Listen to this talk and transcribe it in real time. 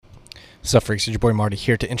Sup, freaks? It's your boy Marty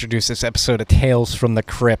here to introduce this episode of Tales from the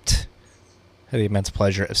Crypt. I had the immense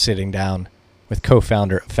pleasure of sitting down with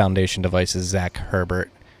co-founder of Foundation Devices, Zach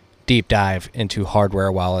Herbert. Deep dive into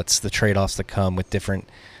hardware wallets, the trade-offs that come with different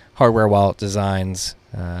hardware wallet designs,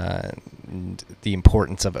 and the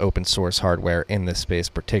importance of open source hardware in this space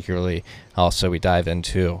particularly. Also, we dive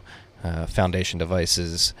into Foundation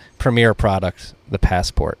Devices' premier product, the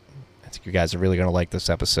Passport. I think you guys are really going to like this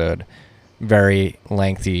episode. Very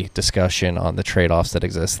lengthy discussion on the trade-offs that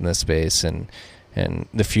exist in this space and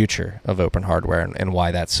the future of open hardware and why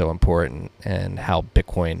that's so important and how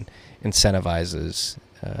Bitcoin incentivizes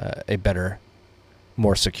a better,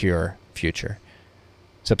 more secure future.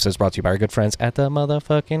 This episode is brought to you by our good friends at the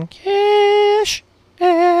motherfucking Cash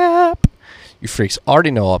App. You freaks already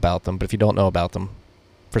know all about them, but if you don't know about them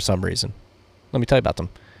for some reason, let me tell you about them.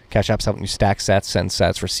 Cash App's helping you stack sats, send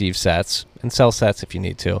sats, receive sats, and sell sats if you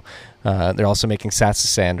need to. They're also making sats the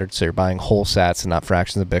standard, so you're buying whole sats and not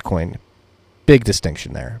fractions of Bitcoin. Big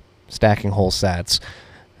distinction there. Stacking whole sats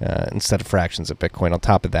instead of fractions of Bitcoin. On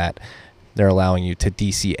top of that, they're allowing you to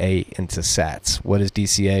DCA into sats. What is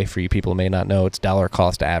DCA? For you people who may not know, it's dollar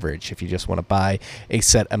cost average. If you just want to buy a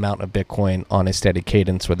set amount of Bitcoin on a steady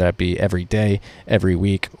cadence, whether that be every day, every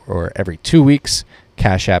week, or every 2 weeks,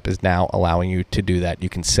 Cash App is now allowing you to do that. You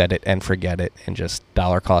can set it and forget it and just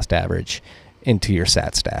dollar cost average into your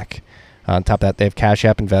sat stack. On top of that, they have Cash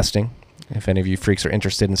App investing. If any of you freaks are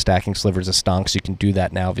interested in stacking slivers of stonks, you can do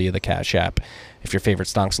that now via the Cash App. If your favorite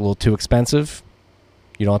stonk's a little too expensive,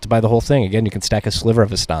 you don't have to buy the whole thing. Again, you can stack a sliver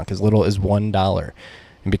of a stonk as little as $1.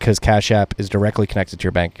 And because Cash App is directly connected to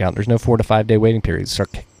your bank account, there's no 4 to 5 day waiting period. Start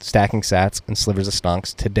stacking sats and slivers of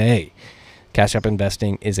stonks today. Cash App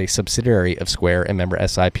Investing is a subsidiary of Square and member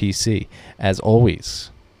SIPC. As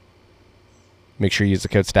always, make sure you use the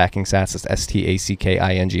code STACKINGSATS. That's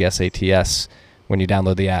STACKINGSATS. When you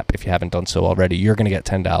download the app, if you haven't done so already, you're going to get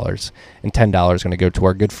 $10. And $10 is going to go to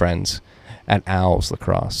our good friends at Owls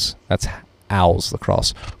Lacrosse. That's Owls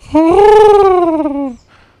Lacrosse.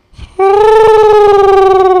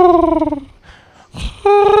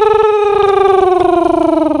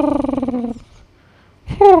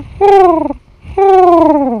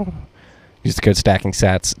 Use the code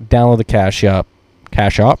STACKINGSATS. Download the Cash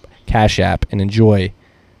App, and enjoy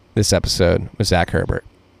this episode with Zach Herbert.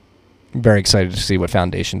 I'm very excited to see what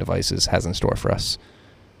Foundation Devices has in store for us.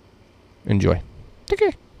 Enjoy.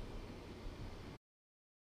 Okay.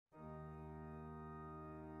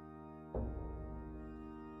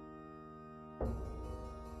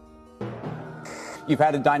 You've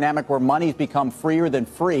had a dynamic where money's become freer than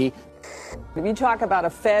free. If you talk about a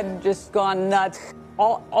Fed just gone nuts,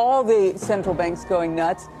 all the central banks going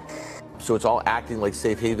nuts. So it's all acting like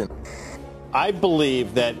safe haven. I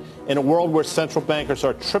believe that in a world where central bankers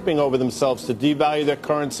are tripping over themselves to devalue their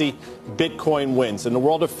currency, Bitcoin wins. In the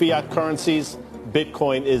world of fiat currencies,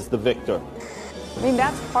 Bitcoin is the victor. I mean,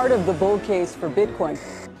 that's part of the bull case for Bitcoin.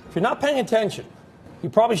 If you're not paying attention, you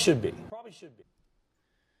probably should be.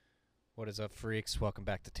 What is up, freaks? Welcome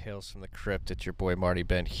back to Tales from the Crypt. It's your boy Marty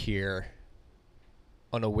Bent here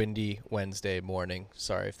on a windy Wednesday morning.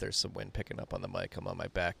 Sorry if there's some wind picking up on the mic. I'm on my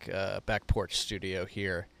back porch studio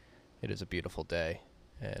here. It is a beautiful day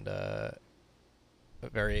and a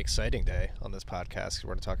very exciting day on this podcast. We're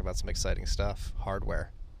going to talk about some exciting stuff,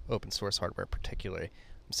 hardware, open source hardware particularly.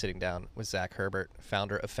 I'm sitting down with Zach Herbert,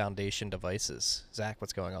 founder of Foundation Devices. Zach,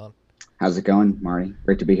 what's going on? How's it going, Marty?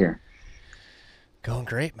 Great to be here. Going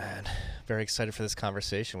great, man. Very excited for this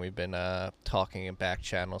conversation. We've been talking in back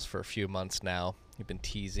channels for a few months now. You've been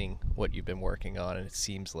teasing what you've been working on, and it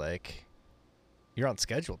seems like you're on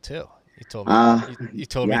schedule too. You told me you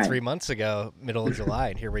told me 3 months ago, middle of July,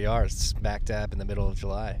 and here we are, smack dab in the middle of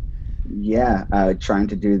July. Yeah, trying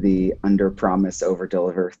to do the under promise, over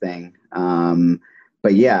deliver thing.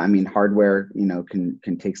 But yeah, I mean, hardware,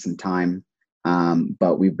 can take some time.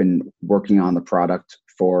 But we've been working on the product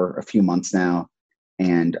for a few months now,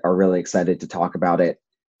 and are really excited to talk about it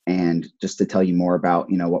and just to tell you more about,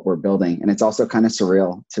 what we're building. And it's also kind of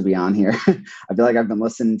surreal to be on here. I feel like I've been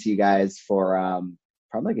listening to you guys for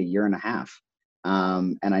probably like a year and a half.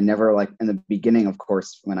 And I never, in the beginning, of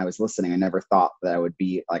course, when I was listening, I never thought that I would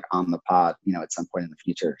be on the pod, at some point in the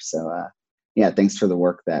future. So yeah, thanks for the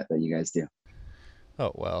work that you guys do.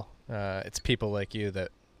 Oh, well, it's people like you that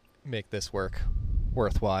make this work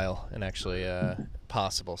worthwhile and actually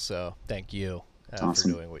possible. So thank you.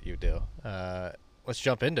 Awesome. For doing what you do. Let's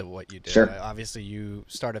jump into what you do. Sure. Obviously, you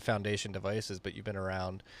started Foundation Devices, but you've been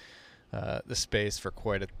around the space for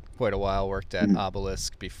quite a while. Worked at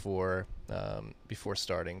Obelisk before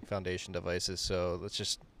starting Foundation Devices. So let's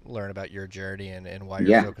just learn about your journey and why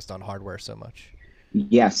you're focused on hardware so much.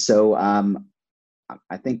 Yeah, so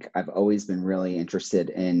I think I've always been really interested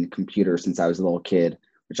in computers since I was a little kid,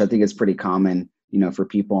 which I think is pretty common, for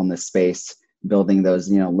people in this space building those,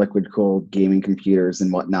 liquid cooled gaming computers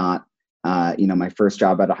and whatnot. My first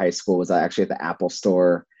job out of high school was actually at the Apple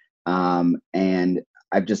store. And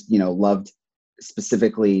I've just, loved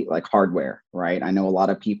specifically like hardware, right? I know a lot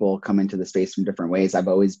of people come into the space from different ways. I've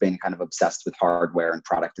always been kind of obsessed with hardware and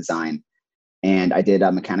product design. And I did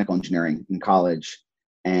mechanical engineering in college.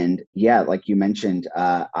 And yeah, like you mentioned,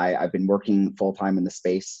 I've been working full time in the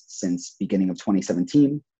space since beginning of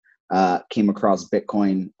 2017. Came across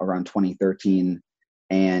Bitcoin around 2013,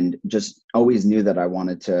 and just always knew that I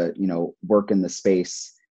wanted to, work in the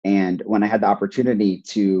space. And when I had the opportunity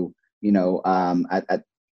to, at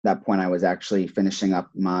that point, I was actually finishing up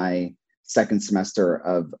my second semester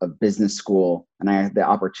of business school, and I had the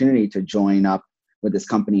opportunity to join up with this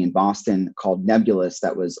company in Boston called Nebulous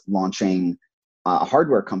that was launching a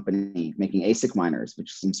hardware company making ASIC miners,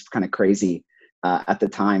 which seems kind of crazy at the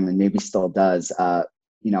time, and maybe still does. I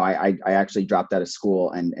actually dropped out of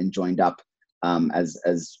school and joined up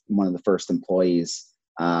as one of the first employees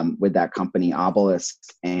with that company, Obelisk,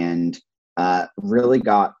 and really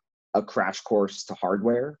got a crash course to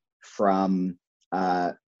hardware from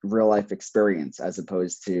real life experience as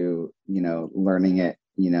opposed to learning it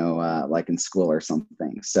like in school or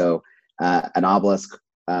something. So at Obelisk,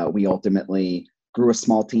 we ultimately grew a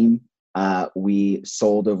small team. We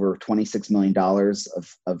sold over $26 million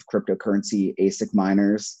of cryptocurrency ASIC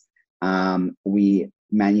miners. We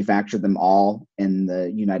manufactured them all in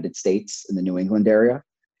the United States, in the New England area,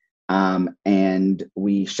 and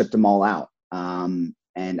we shipped them all out.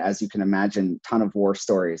 And as you can imagine, ton of war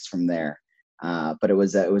stories from there. But it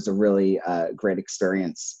was a really great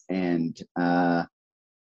experience, and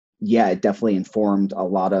yeah, it definitely informed a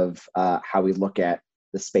lot of how we look at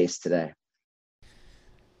the space today.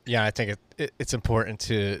 Yeah, I think it's important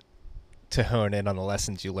to hone in on the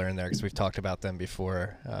lessons you learn there, because we've talked about them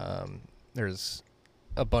before. There's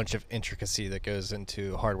a bunch of intricacy that goes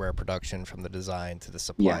into hardware production, from the design to the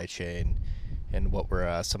supply chain, and what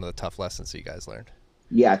were some of the tough lessons that you guys learned?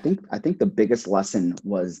 Yeah, I think the biggest lesson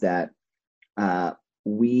was that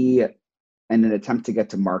we, in an attempt to get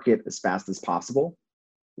to market as fast as possible,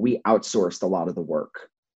 we outsourced a lot of the work.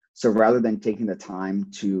 So rather than taking the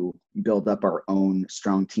time to build up our own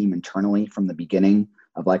strong team internally from the beginning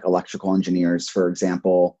of like electrical engineers, for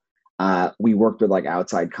example, we worked with like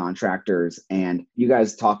outside contractors. And you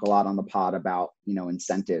guys talk a lot on the pod about,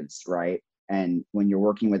 incentives, right? And when you're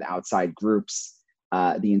working with outside groups,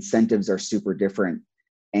 the incentives are super different.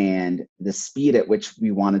 And the speed at which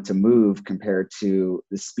we wanted to move compared to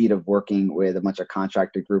the speed of working with a bunch of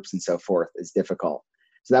contractor groups and so forth is difficult.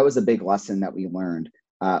 So that was a big lesson that we learned.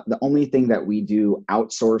 The only thing that we do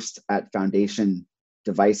outsourced at Foundation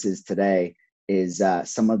Devices today is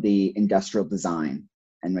some of the industrial design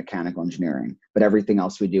and mechanical engineering, but everything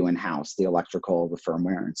else we do in-house, the electrical, the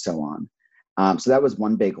firmware, and so on. So that was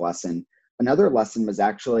one big lesson. Another lesson was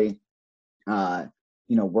actually,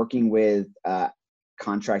 working with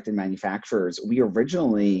contracted manufacturers. We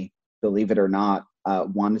originally, believe it or not,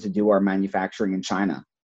 wanted to do our manufacturing in China.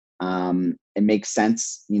 It makes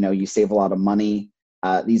sense. You save a lot of money.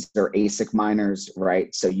 These are ASIC miners,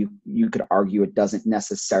 right? So you could argue it doesn't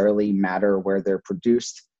necessarily matter where they're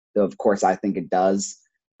produced, though of course I think it does.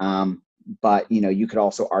 But you could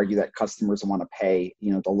also argue that customers want to pay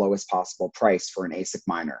the lowest possible price for an ASIC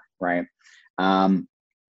miner, right?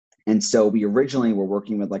 And so we originally were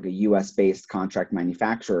working with like a US based contract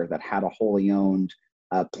manufacturer that had a wholly owned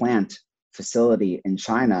plant facility in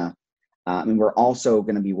China. And we're also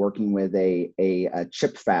going to be working with a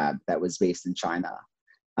chip fab that was based in China.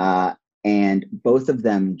 And both of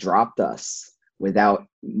them dropped us without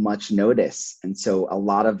much notice. And so a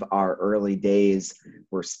lot of our early days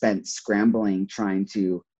were spent scrambling, trying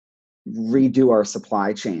to redo our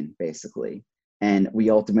supply chain, basically. And we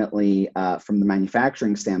ultimately, from the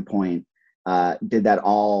manufacturing standpoint, did that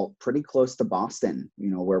all pretty close to Boston,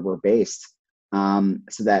 where we're based,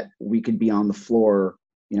 so that we could be on the floor,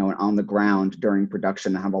 and on the ground during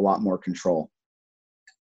production and have a lot more control.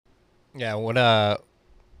 Yeah, what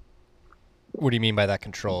do you mean by that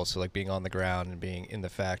control? So like being on the ground and being in the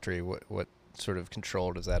factory, what sort of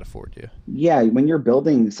control does that afford you? Yeah, when you're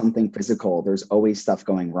building something physical, there's always stuff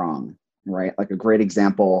going wrong, right? Like a great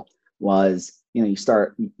example was,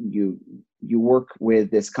 you work with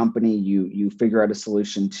this company, you figure out a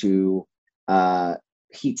solution to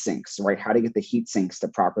heat sinks, right? How to get the heat sinks to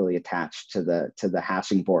properly attach to the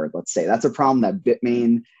hashing board. Let's say that's a problem that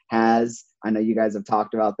Bitmain has. I know you guys have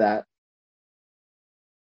talked about that.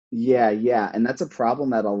 Yeah, and that's a problem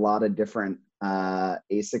that a lot of different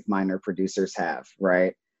ASIC miner producers have,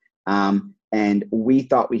 right? And we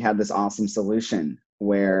thought we had this awesome solution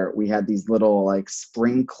where we had these little like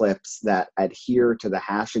spring clips that adhere to the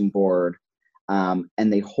hashing board, and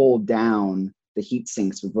they hold down the heat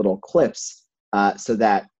sinks with little clips so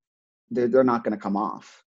that they're not going to come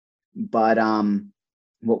off. But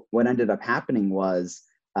what ended up happening was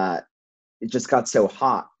it just got so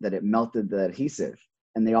hot that it melted the adhesive,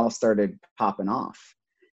 and they all started popping off.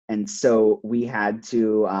 And so we had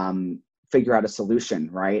to figure out a solution,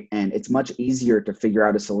 right? And it's much easier to figure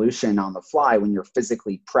out a solution on the fly when you're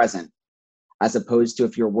physically present, as opposed to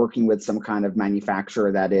if you're working with some kind of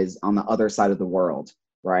manufacturer that is on the other side of the world,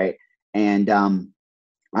 right? And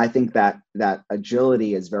I think that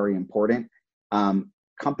agility is very important.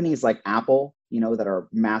 Companies like Apple, that are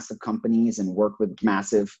massive companies and work with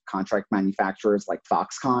massive contract manufacturers like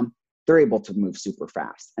Foxconn, they're able to move super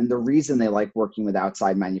fast. And the reason they like working with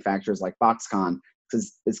outside manufacturers like Foxconn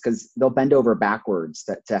is because they'll bend over backwards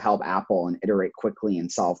to help Apple and iterate quickly and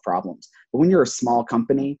solve problems. But when you're a small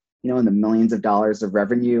company, in the millions of dollars of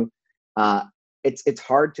revenue, it's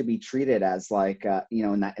hard to be treated as like,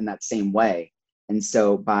 in that same way. And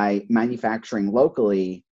so by manufacturing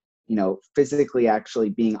locally, physically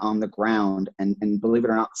actually being on the ground and believe it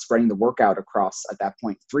or not, spreading the work out across, at that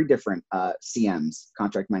point, 3 different CMs,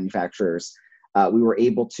 contract manufacturers, we were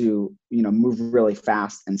able to, move really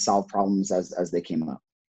fast and solve problems as they came up.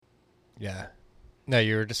 Yeah. Now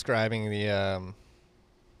you were describing the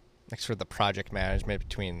sort of the project management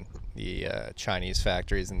between the Chinese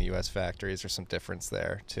factories and the U.S. factories. There's some difference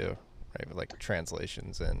there too, right? Like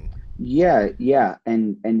translations and. Yeah.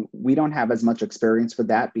 And we don't have as much experience with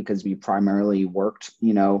that because we primarily worked,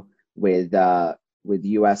 with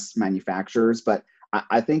U.S. manufacturers. But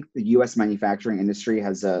I think the U.S. manufacturing industry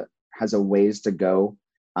has a ways to go.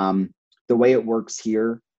 The way it works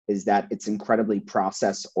here is that it's incredibly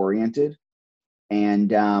process oriented, and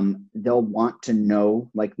they'll want to know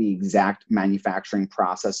like the exact manufacturing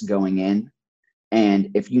process going in. And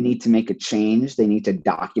if you need to make a change, they need to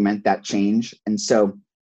document that change. And so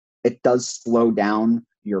it does slow down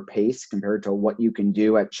your pace compared to what you can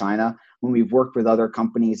do at China. When we've worked with other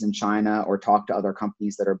companies in China or talked to other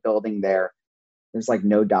companies that are building there, there's like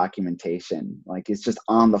no documentation. Like it's just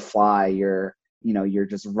on the fly. You're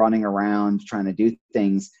just running around trying to do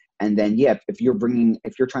things. And then, if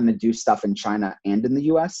you're trying to do stuff in China and in the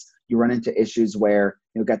US, you run into issues where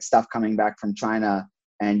you'll get stuff coming back from China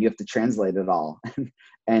and you have to translate it all.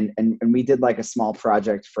 And we did like a small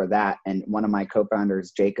project for that. And one of my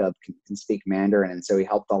co-founders, Jacob, can speak Mandarin. And so he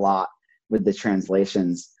helped a lot with the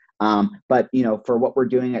translations. But, for what we're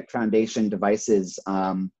doing at Foundation Devices,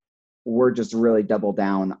 we're just really double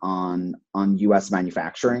down on US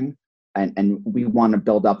manufacturing. And we want to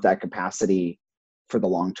build up that capacity for the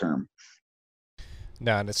long term.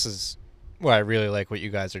 No, and this is why I really like what you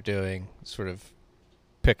guys are doing, sort of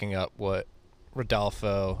picking up what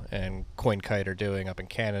Rodolfo and CoinKite are doing up in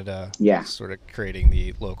Canada. Yeah. Sort of creating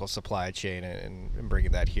the local supply chain and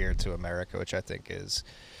bringing that here to America, which I think is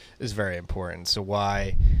very important. So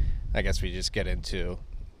why, I guess we just get into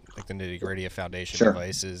like the nitty gritty of Foundation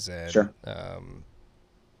Devices and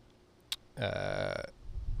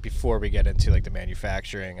before we get into like the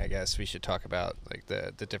manufacturing, I guess we should talk about like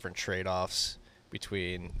the different trade-offs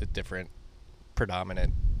between the different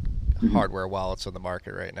predominant hardware wallets on the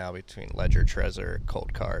market right now between Ledger, Trezor,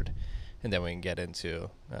 Coldcard, and then we can get into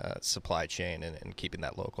supply chain and keeping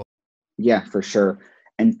that local. Yeah, for sure.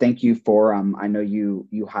 And thank you for, I know you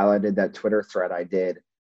highlighted that Twitter thread I did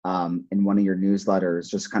in one of your newsletters,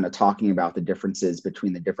 just kind of talking about the differences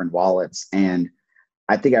between the different wallets. And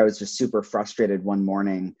I think I was just super frustrated one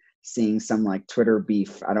morning seeing some like Twitter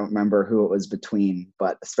beef. I don't remember who it was between,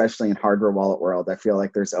 but especially in hardware wallet world, I feel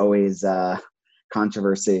like there's always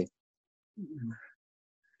controversy.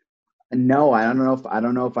 No, I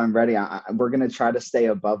don't know if I'm ready. We're going to try to stay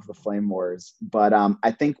above the flame wars, but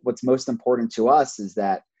I think what's most important to us is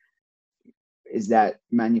that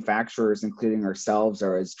manufacturers, including ourselves,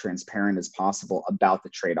 are as transparent as possible about the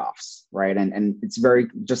trade-offs, right? And it's very,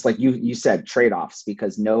 just like you said, trade-offs,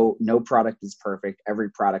 because no product is perfect. Every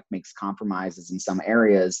product makes compromises in some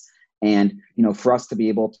areas. And, for us to be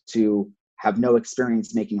able to have no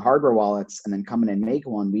experience making hardware wallets and then come in and make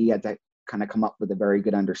one, we had to kind of come up with a very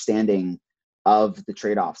good understanding of the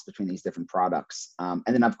trade-offs between these different products. And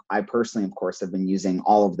then I personally, of course, have been using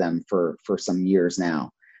all of them for some years now.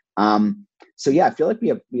 So yeah, I feel like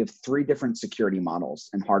we have 3 different security models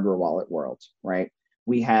in hardware wallet world, right?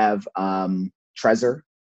 We have Trezor,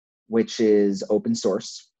 which is open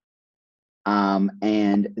source,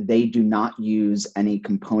 and they do not use any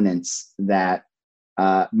components that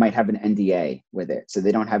might have an NDA with it. So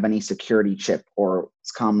they don't have any security chip, or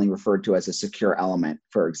it's commonly referred to as a secure element,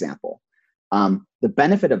 for example. The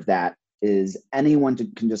benefit of that is anyone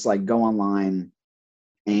can just like go online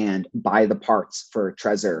and buy the parts for a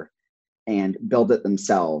Trezor and build it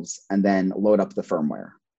themselves and then load up the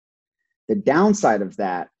firmware. The downside of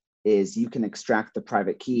that is you can extract the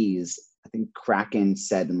private keys. I think Kraken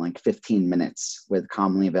said in like 15 minutes with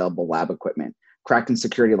commonly available lab equipment. Kraken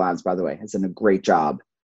Security Labs, by the way, has done a great job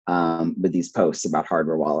with these posts about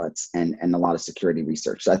hardware wallets and a lot of security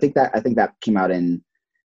research. So I think that came out in,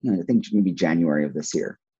 I think maybe January of this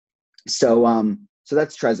year. So so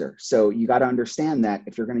that's Trezor. So you got to understand that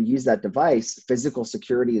if you're going to use that device, physical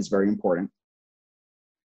security is very important.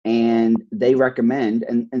 And they recommend,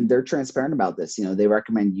 and they're transparent about this, they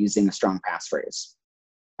recommend using a strong passphrase.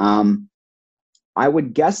 I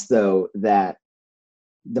would guess, though, that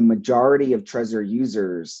the majority of Trezor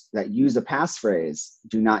users that use a passphrase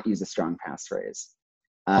do not use a strong passphrase.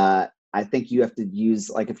 I think you have to use,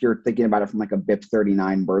 like, if you're thinking about it from like a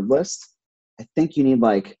BIP39 word list, I think you need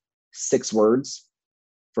like 6 words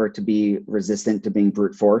for it to be resistant to being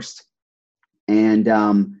brute forced. And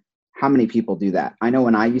how many people do that? I know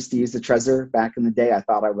when I used to use the Trezor back in the day, I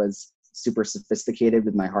thought I was super sophisticated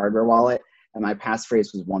with my hardware wallet, and my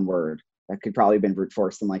passphrase was 1 word. That could probably have been brute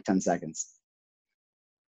forced in like 10 seconds.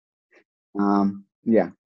 Yeah.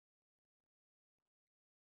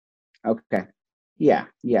 Okay.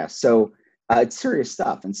 Yeah. So it's serious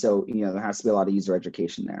stuff. And so, there has to be a lot of user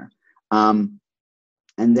education there.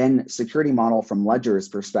 And then security model from Ledger's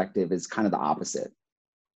perspective is kind of the opposite.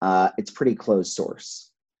 It's pretty closed source.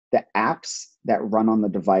 The apps that run on the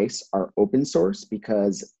device are open source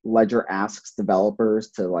because Ledger asks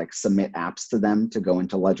developers to like submit apps to them to go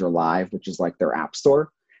into Ledger Live, which is like their app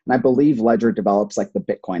store. And I believe Ledger develops like the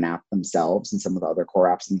Bitcoin app themselves and some of the other core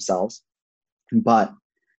apps themselves. But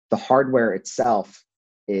the hardware itself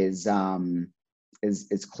is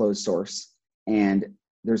closed source, and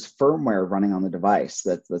there's firmware running on the device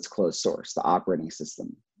that's closed source, the operating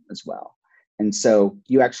system as well. And so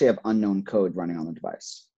you actually have unknown code running on the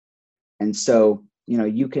device. And so,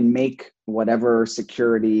 you can make whatever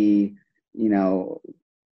security,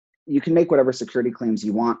 you can make whatever security claims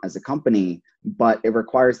you want as a company, but it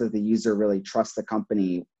requires that the user really trust the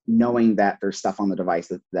company, knowing that there's stuff on the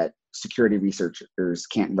device that security researchers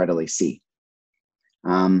can't readily see.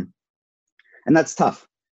 And that's tough.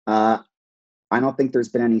 I don't think there's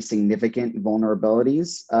been any significant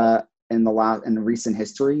vulnerabilities in recent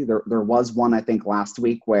history. There was one, I think, last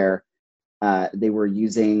week where they were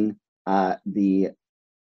using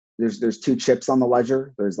there's 2 chips on the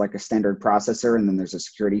Ledger. There's like a standard processor, and then there's a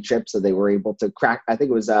security chip. So they were able to crack, I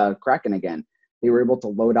think it was Kraken again. They were able to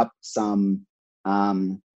load up some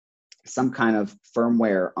kind of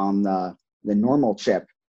firmware on the normal chip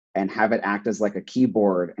and have it act as like a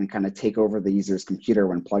keyboard and kind of take over the user's computer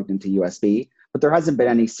when plugged into USB. But there hasn't been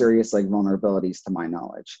any serious like vulnerabilities to my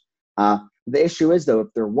knowledge. The issue is, though,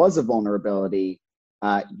 if there was a vulnerability,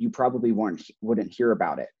 you probably wouldn't hear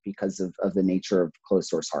about it because of the nature of closed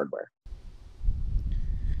source hardware.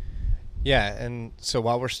 Yeah, and so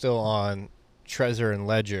while we're still on Trezor and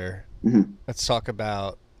Ledger, let's talk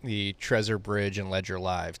about the Trezor Bridge and Ledger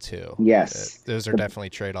Live too. Yes. Those are definitely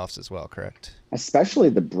trade-offs as well, correct? Especially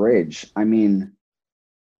the bridge. I mean,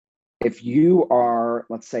 if you are,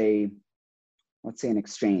 let's say an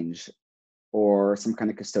exchange or some kind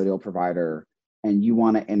of custodial provider, and you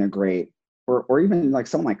want to integrate, or even like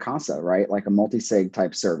someone like Casa, right? Like a multi-sig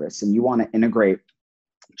type service, and you want to integrate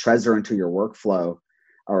Trezor into your workflow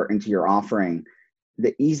or into your offering,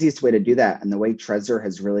 the easiest way to do that, and the way Trezor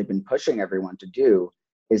has really been pushing everyone to do,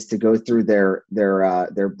 is to go through their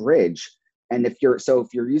bridge. And if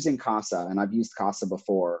you're using Casa, and I've used Casa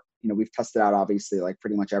before, we've tested out obviously like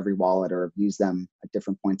pretty much every wallet, or have used them at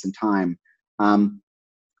different points in time.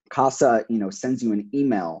 Casa, sends you an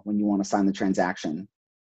email when you want to sign the transaction,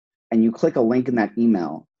 and you click a link in that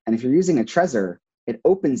email. And if you're using a Trezor, it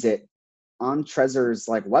opens it on Trezor's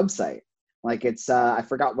like website. Like it's, I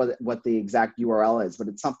forgot what the exact URL is, but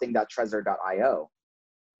it's something.trezor.io.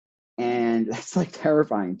 And that's like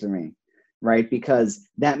terrifying to me, right? Because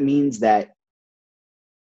that means that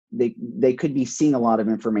they could be seeing a lot of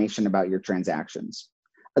information about your transactions.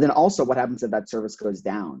 But then also, what happens if that service goes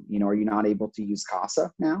down? Are you not able to use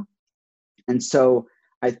Casa now? And so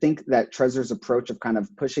I think that Trezor's approach of kind of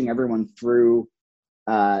pushing everyone through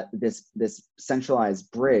this centralized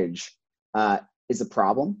bridge is a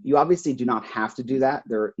problem. You obviously do not have to do that.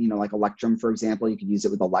 There, like Electrum, for example, you could use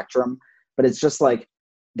it with Electrum, but it's just like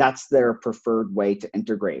that's their preferred way to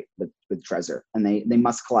integrate with Trezor, and they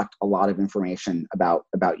must collect a lot of information about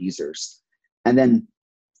users. And then,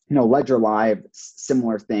 Ledger Live,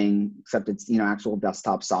 similar thing, except it's, actual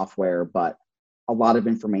desktop software, but a lot of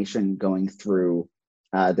information going through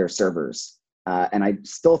their servers. And I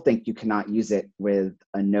still think you cannot use it with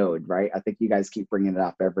a node, right? I think you guys keep bringing it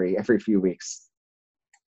up every few weeks.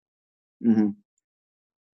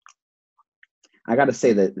 I got to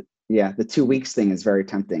say that, yeah, the 2 weeks thing is very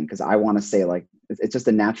tempting, because I want to say, like, it's just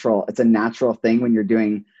a natural thing when you're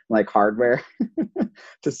doing like hardware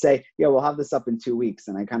to say, yeah, we'll have this up in 2 weeks.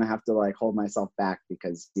 And I kind of have to like hold myself back,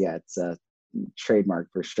 because yeah, it's a trademark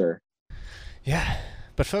for sure. Yeah.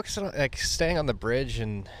 But focus on like staying on the bridge,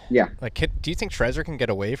 and yeah, like, do you think Trezor can get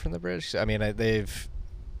away from the bridge? I mean, they've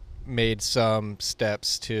made some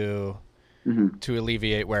steps to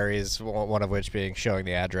alleviate worries, one of which being showing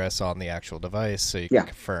the address on the actual device, so you can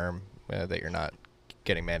confirm that you're not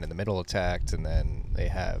getting man-in-the-middle attacked. And then they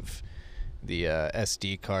have the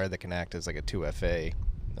SD card that can act as like a 2FA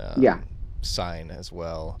sign as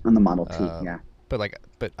well on the Model T.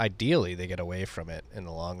 But ideally they get away from it in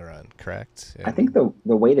the long run, correct? I think the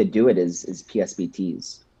way to do it is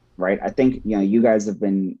PSBTs, right? I think, you guys have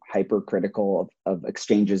been hypercritical of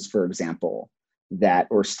exchanges, for example,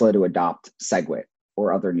 that were slow to adopt SegWit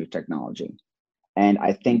or other new technology. And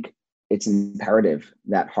I think it's imperative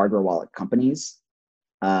that hardware wallet companies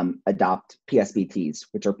adopt PSBTs,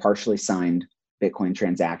 which are partially signed Bitcoin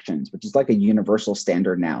transactions, which is like a universal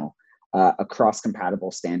standard now, a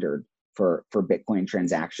cross-compatible standard for Bitcoin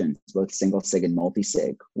transactions, both single sig and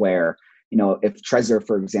multi-sig, where, if Trezor,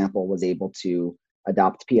 for example, was able to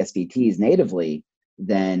adopt PSBTs natively,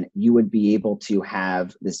 then you would be able to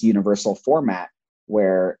have this universal format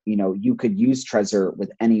where, you could use Trezor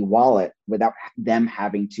with any wallet without them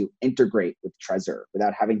having to integrate with Trezor,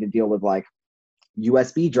 without having to deal with like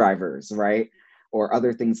USB drivers, right? Or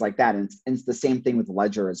other things like that. And it's the same thing with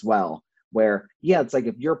Ledger as well, where, yeah, it's like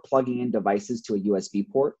if you're plugging in devices to a USB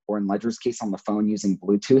port, or in Ledger's case on the phone using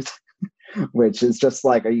Bluetooth, which is just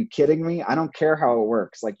like, are you kidding me? I don't care how it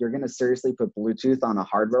works. Like, you're going to seriously put Bluetooth on a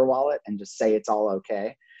hardware wallet and just say it's all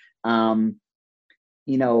okay.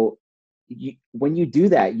 When you do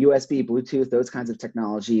that, USB, Bluetooth, those kinds of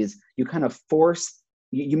technologies, you kind of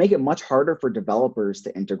you make it much harder for developers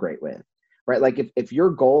to integrate with. Right? Like if your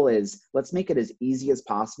goal is, let's make it as easy as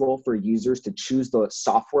possible for users to choose the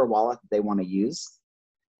software wallet that they want to use,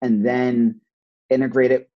 and then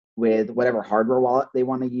integrate it with whatever hardware wallet they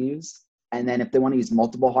want to use. And then if they want to use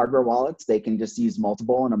multiple hardware wallets, they can just use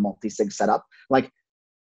multiple in a multi-sig setup. Like,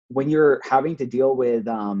 when you're having to deal with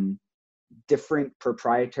different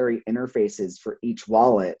proprietary interfaces for each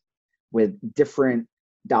wallet with different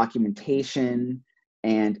documentation,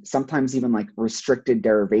 and sometimes even like restricted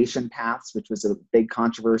derivation paths, which was a big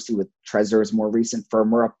controversy with Trezor's more recent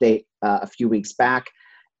firmware update a few weeks back,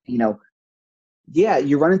 you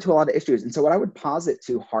run into a lot of issues. And so what I would posit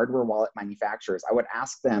to hardware wallet manufacturers, I would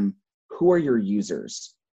ask them, who are your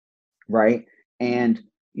users, right? And,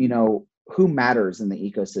 who matters in the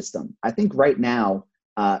ecosystem? I think right now,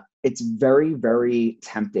 it's very, very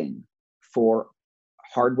tempting for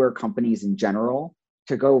hardware companies in general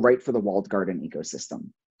to go right for the walled garden ecosystem.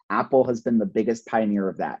 Apple has been the biggest pioneer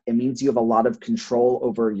of that. It means you have a lot of control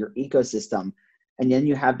over your ecosystem. And then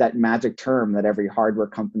you have that magic term that every hardware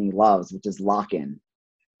company loves, which is lock-in,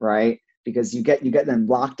 right? Because you get them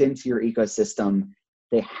locked into your ecosystem.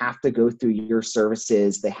 They have to go through your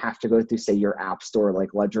services. They have to go through, say, your app store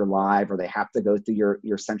like Ledger Live, or they have to go through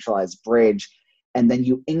your centralized bridge. And then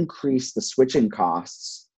you increase the switching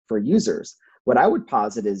costs for users. What I would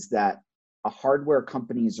posit is that a hardware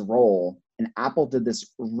company's role, and Apple did this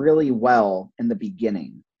really well in the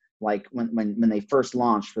beginning, like when they first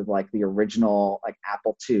launched with like the original like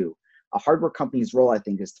Apple II, a hardware company's role, I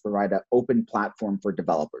think, is to provide an open platform for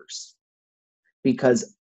developers.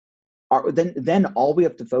 Because then all we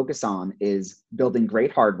have to focus on is building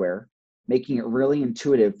great hardware, making it really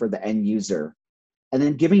intuitive for the end user, and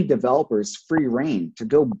then giving developers free reign to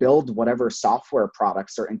go build whatever software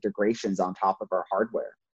products or integrations on top of our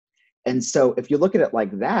hardware. And so if you look at it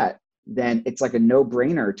like that, then it's like a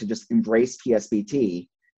no-brainer to just embrace PSBT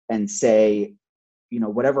and say,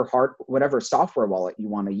 whatever software wallet you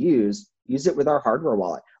want to use it with our hardware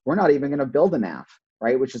wallet. We're not even going to build an app,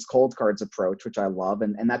 right? Which is Coldcard's approach, which I love.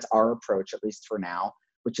 And that's our approach, at least for now,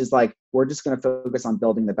 which is like, we're just going to focus on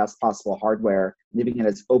building the best possible hardware, leaving it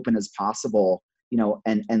as open as possible,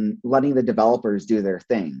 and letting the developers do their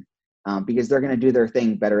thing, because they're going to do their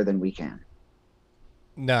thing better than we can.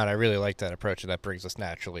 No, and I really like that approach, and that brings us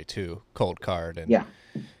naturally to Coldcard. And yeah,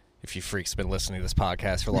 if you freaks have been listening to this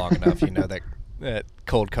podcast for long enough, you know that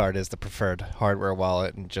Coldcard is the preferred hardware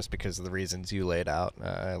wallet, and just because of the reasons you laid out,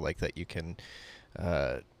 I like that you can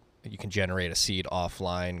you can generate a seed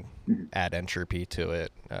offline, add entropy to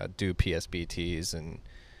it, do PSBTs, and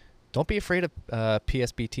don't be afraid of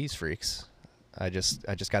PSBTs, freaks. I just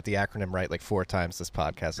got the acronym right like 4 times this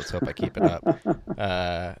podcast. Let's hope I keep it up.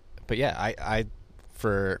 But yeah, I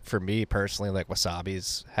for me personally, like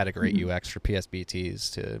Wasabi's had a great UX for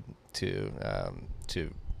PSBTs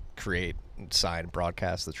to create, sign,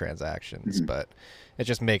 broadcast the transactions. But it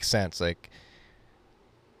just makes sense. Like,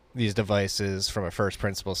 these devices, from a first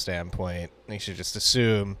principle standpoint, you should just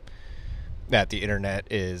assume that the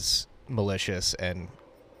internet is malicious and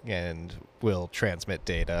will transmit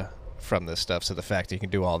data from this stuff. So the fact that you can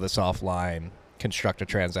do all this offline, construct a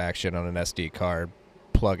transaction on an SD card,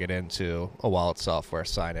 plug it into a wallet software,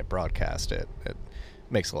 sign it, broadcast it, it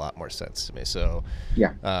makes a lot more sense to me. So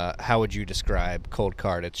yeah, how would you describe Cold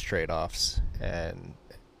Card, its trade-offs, and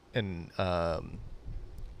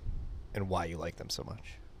why you like them so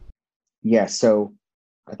much? Yeah, so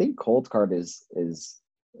I think Cold Card is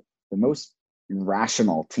the most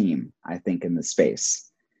rational team, I think, in the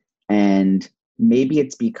space. And maybe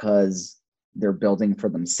it's because they're building for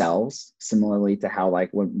themselves, similarly to how,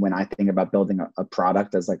 like, when I think about building a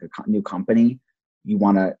product as like a new company, you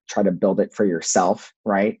want to try to build it for yourself,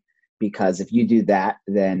 right? Because if you do that,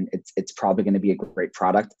 then it's probably going to be a great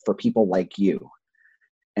product for people like you.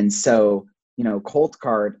 And so, Cold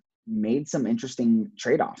Card made some interesting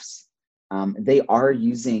trade-offs. They are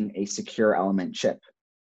using a secure element chip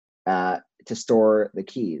to store the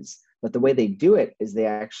keys. But the way they do it is they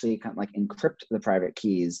actually kind of like encrypt the private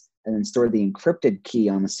keys and then store the encrypted key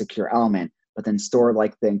on the secure element, but then store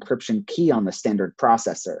like the encryption key on the standard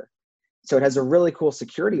processor. So it has a really cool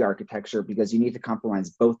security architecture because you need to compromise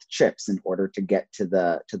both chips in order to get to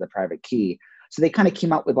the private key. So they kind of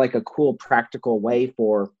came out with like a cool practical way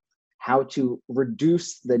for how to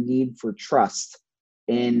reduce the need for trust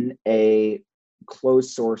in a closed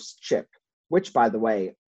source chip, which, by the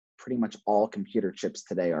way, pretty much all computer chips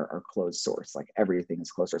today are closed source. Like, everything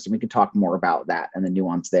is closed source. And we can talk more about that and the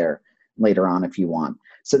nuance there later on if you want.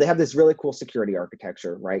 So they have this really cool security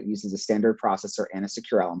architecture, right? It uses a standard processor and a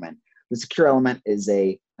secure element. The secure element is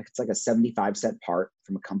it's like a 75-cent part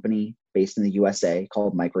from a company based in the USA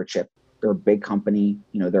called Microchip. They're a big company,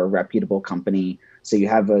 they're a reputable company. So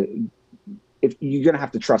if you're going to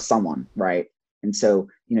have to trust someone, right? And so,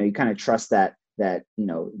 you kind of trust that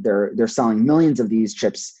they're selling millions of these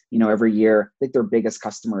chips, every year. I think their biggest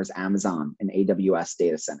customer is Amazon and AWS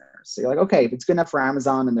data centers. So you're like, okay, if it's good enough for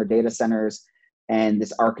Amazon and their data centers, and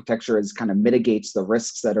this architecture is kind of mitigates the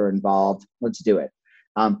risks that are involved, let's do it.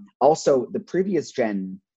 Also, the previous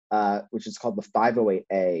gen, which is called the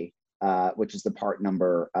 508A, which is the part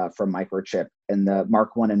number from Microchip, and the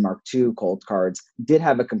Mark 1 and Mark 2 Cold Cards did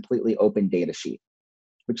have a completely open data sheet,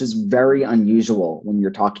 which is very unusual when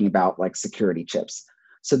you're talking about like security chips.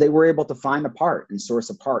 So they were able to find a part and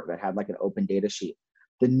source a part that had like an open data sheet.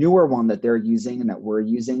 The newer one that they're using and that we're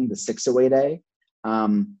using, the 608A,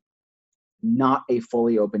 not a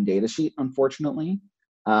fully open data sheet, unfortunately,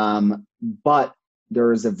 but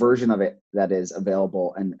there is a version of it that is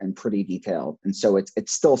available and pretty detailed. And so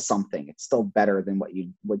it's still something. It's still better than what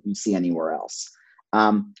you see anywhere else.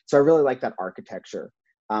 So I really like that architecture.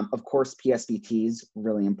 Of course, PSBTs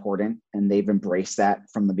really important, and they've embraced that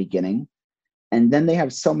from the beginning. And then they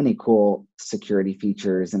have so many cool security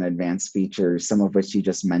features and advanced features, some of which you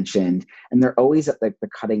just mentioned. And they're always at like the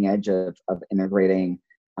cutting edge of integrating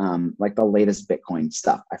like the latest Bitcoin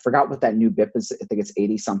stuff. I forgot what that new BIP is. I think it's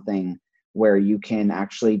 80 something, where you can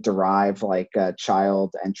actually derive like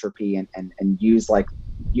child entropy and use like,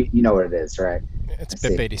 you know what it is, right? It's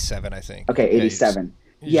BIP 87, I think. Okay, 87.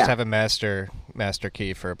 You just have a master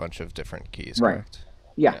key for a bunch of different keys, right? Correct?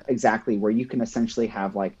 Yeah, exactly. Where you can essentially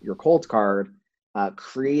have like your Cold Card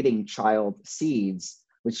creating child seeds,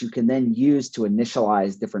 which you can then use to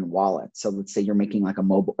initialize different wallets. So let's say you're making like a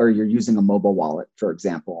mobile, or you're using a mobile wallet, for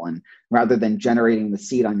example, and rather than generating the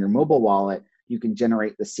seed on your mobile wallet, you can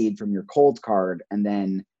generate the seed from your Cold Card and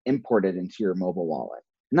then import it into your mobile wallet.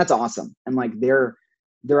 And that's awesome. And like they're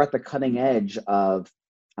at the cutting edge of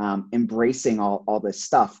embracing all this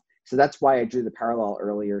stuff. So that's why I drew the parallel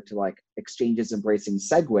earlier to like exchanges embracing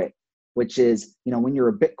SegWit, which is, when you're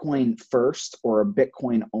a Bitcoin first or a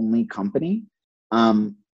Bitcoin only company,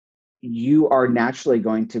 you are naturally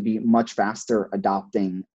going to be much faster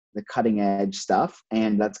adopting the cutting edge stuff,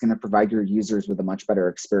 and that's going to provide your users with a much better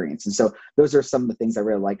experience. And so those are some of the things I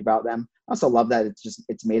really like about them. I also love that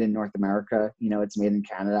it's made in North America, it's made in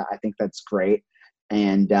Canada. I think that's great.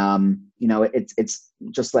 And it's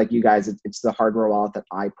just like you guys, it's the hardware wallet that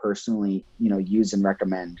I personally use and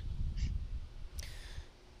recommend.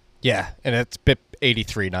 Yeah, and it's BIP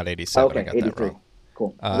 83, not 87. Okay, I got 83. that wrong.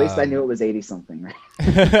 Cool. At least I knew it was 80 something, right?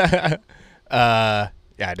 Yeah, I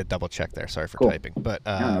had to double check there. Sorry for Cool. typing. But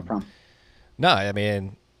No problem. no, I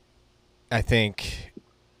mean, I think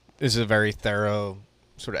this is a very thorough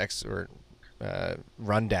sort of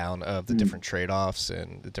rundown of the different trade-offs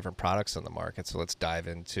and the different products on the market. So let's dive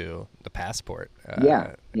into the Passport.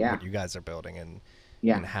 Yeah. What you guys are building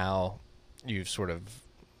and how you've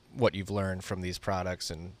what you've learned from these products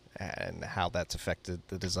and how that's affected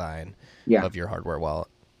the design of your hardware wallet.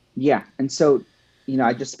 Yeah. And so,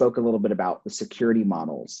 I just spoke a little bit about the security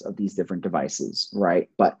models of these different devices, right?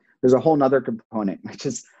 But there's a whole nother component, which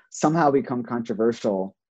has somehow become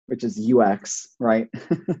controversial, which is UX, right?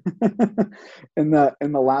 in the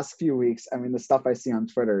last few weeks, I mean, the stuff I see on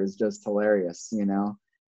Twitter is just hilarious,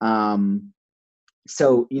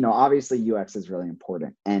 So, obviously UX is really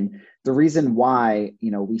important. And the reason why,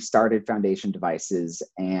 we started Foundation Devices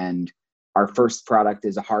and our first product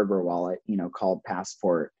is a hardware wallet, called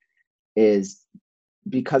Passport, is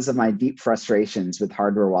because of my deep frustrations with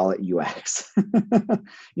hardware wallet UX,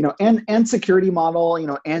 and security model,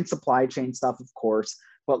 and supply chain stuff, of course.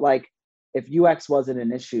 But like, if UX wasn't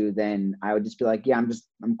an issue, then I would just be like, yeah,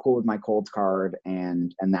 I'm cool with my cold card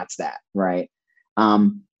and that's that, right?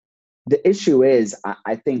 The issue is,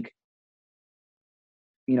 I think,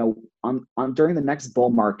 during the next bull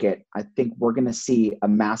market, I think we're going to see a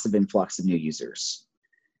massive influx of new users.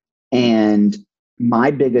 And my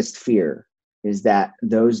biggest fear is that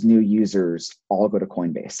those new users all go to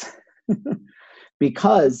Coinbase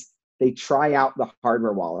because they try out the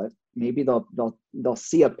hardware wallet. Maybe they'll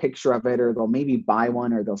see a picture of it, or they'll maybe buy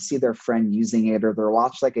one, or they'll see their friend using it, or they'll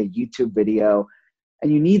watch like a YouTube video.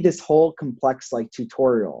 And you need this whole complex like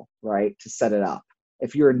tutorial, right, to set it up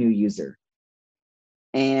if you're a new user.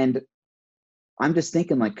 And I'm just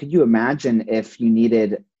thinking, like, could you imagine if you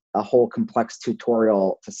needed a whole complex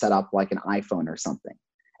tutorial to set up like an iPhone or something?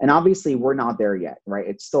 And obviously we're not there yet, right?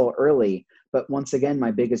 It's still early. But once again, my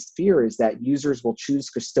biggest fear is that users will choose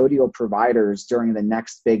custodial providers during the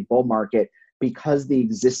next big bull market because the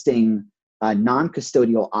existing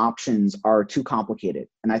non-custodial options are too complicated.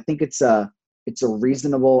 And I think it's a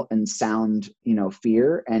reasonable and sound,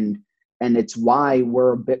 fear. And it's why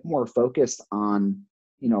we're a bit more focused on,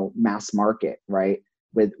 mass market, right?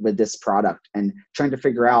 With this product, and trying to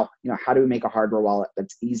figure out, how do we make a hardware wallet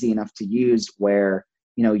that's easy enough to use where,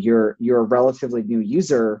 you're a relatively new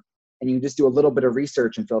user and you just do a little bit of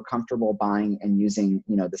research and feel comfortable buying and using,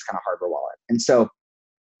 this kind of hardware wallet. And so,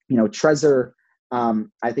 Trezor,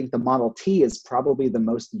 I think the Model T is probably the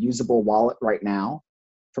most usable wallet right now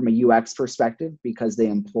from a UX perspective because they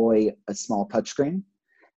employ a small touchscreen.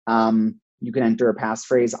 You can enter a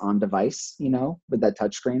passphrase on device, with that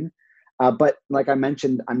touchscreen. But like I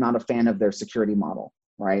mentioned, I'm not a fan of their security model,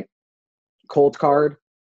 right? Cold card,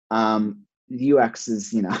 the UX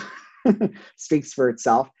is, speaks for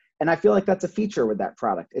itself. And I feel like that's a feature with that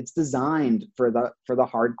product. It's designed for the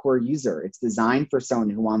hardcore user. It's designed for someone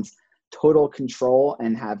who wants total control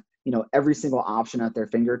and have, every single option at their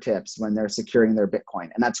fingertips when they're securing their Bitcoin.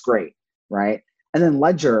 And that's great, right? And then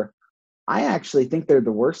Ledger, I actually think they're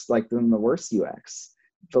the worst UX,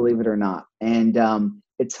 believe it or not. And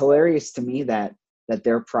it's hilarious to me that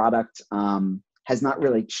their product has not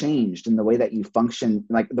really changed in the way that you function,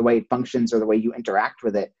 like the way it functions or the way you interact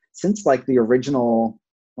with it since like the original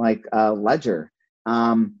Ledger.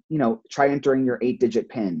 Try entering your 8-digit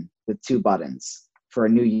PIN with 2 buttons for a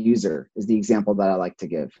new user is the example that I like to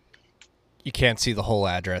give. You can't see the whole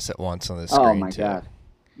address at once on the screen. Oh my God.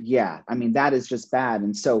 Yeah. I mean, that is just bad.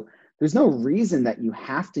 And so there's no reason that you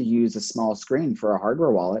have to use a small screen for a hardware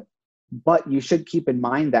wallet, but you should keep in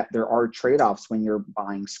mind that there are trade-offs when you're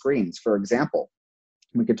buying screens. For example,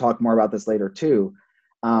 we could talk more about this later too,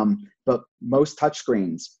 but most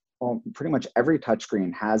touchscreens, well, pretty much every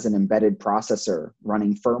touchscreen has an embedded processor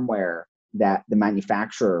running firmware that the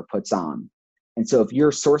manufacturer puts on. And so if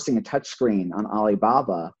you're sourcing a touchscreen on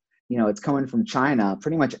Alibaba, it's coming from China.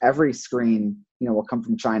 Pretty much every screen, will come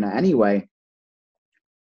from China anyway.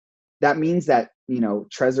 That means that,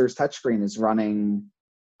 Trezor's touchscreen is running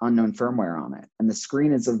unknown firmware on it. And the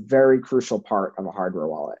screen is a very crucial part of a hardware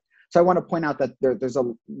wallet. So I want to point out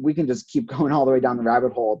that we can just keep going all the way down the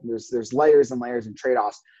rabbit hole. There's layers and layers and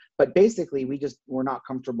trade-offs, but basically we're not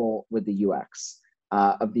comfortable with the UX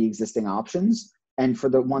of the existing options. And for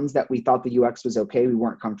the ones that we thought the UX was okay, we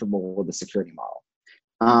weren't comfortable with the security model.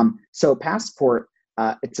 So Passport,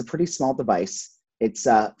 it's a pretty small device. It's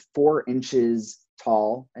 4 inches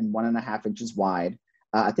tall and 1.5 inches wide.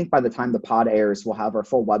 I think by the time the pod airs, we'll have our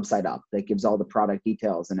full website up that gives all the product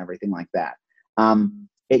details and everything like that.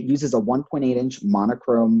 It uses a 1.8 inch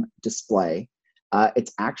monochrome display.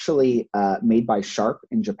 It's actually made by Sharp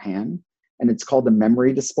in Japan, and it's called the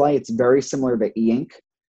Memory Display. It's very similar to e-ink,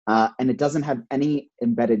 and it doesn't have any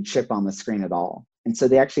embedded chip on the screen at all. And so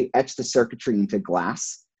they actually etch the circuitry into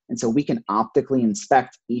glass. And so we can optically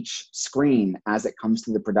inspect each screen as it comes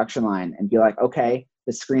to the production line and be like, okay,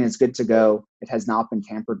 the screen is good to go. It has not been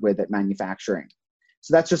tampered with at manufacturing.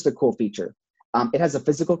 So that's just a cool feature. It has a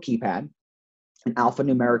physical keypad, an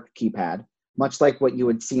alphanumeric keypad, much like what you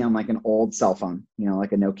would see on like an old cell phone, you know,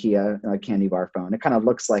 like a Nokia candy bar phone. It kind of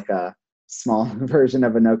looks like a small version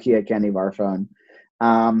of a Nokia candy bar phone.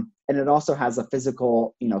 And it also has a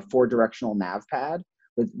physical, you know, 4-directional nav pad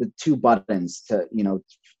with 2 buttons to, you know,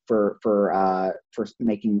 for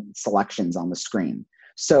making selections on the screen.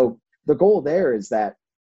 So the goal there is that,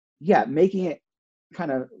 yeah, making it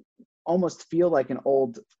kind of almost feel like an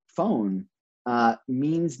old phone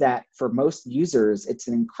means that for most users, it's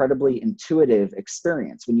an incredibly intuitive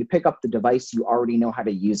experience. When you pick up the device, you already know how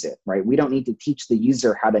to use it, right? We don't need to teach the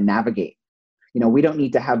user how to navigate. You know, we don't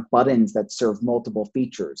need to have buttons that serve multiple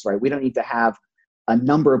features, right? We don't need to have a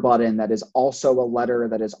number button that is also a letter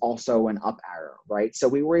that is also an up arrow, right? So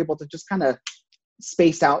we were able to just kind of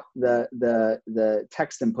space out the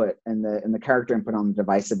text input and the character input on the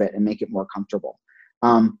device a bit and make it more comfortable.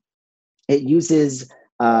 It uses,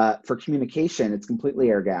 for communication, it's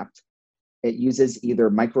completely air gapped. It uses either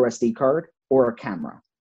micro SD card or a camera.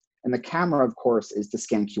 And the camera, of course, is to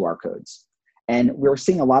scan QR codes. And we're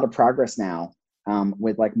seeing a lot of progress now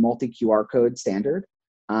with like multi QR code standard.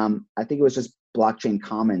 I think it was just Blockchain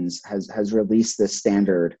Commons has released this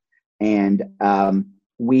standard, and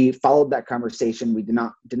we followed that conversation. We did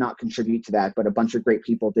not contribute to that, but a bunch of great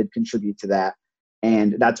people did contribute to that,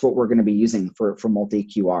 and that's what we're going to be using for multi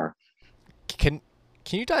QR. Can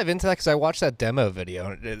you dive into that? Because I watched that demo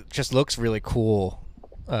video, and it just looks really cool.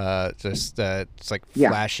 It's like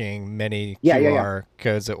flashing many QR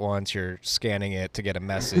codes at once. You're scanning it to get a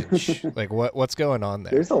message. Like what's going on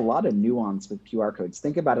there? There's a lot of nuance with QR codes.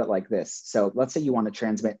 Think about it like this. So let's say you want to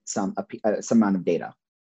transmit some amount of data,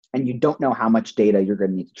 and you don't know how much data you're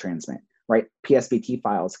going to need to transmit, right? PSBT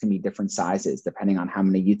files can be different sizes depending on how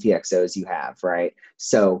many UTXOs you have, right?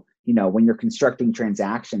 So, you know, when you're constructing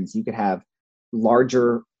transactions, you could have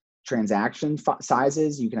larger transaction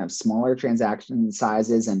sizes, you can have smaller transaction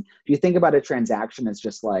sizes. And if you think about a transaction as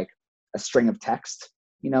just like a string of text,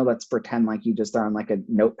 you know, let's pretend like you just are on like a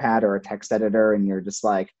notepad or a text editor and you're just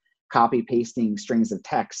like copy pasting strings of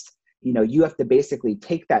text. You know, you have to basically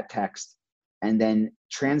take that text and then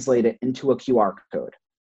translate it into a QR code.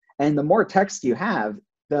 And the more text you have,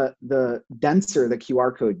 the denser the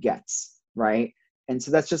QR code gets, right? And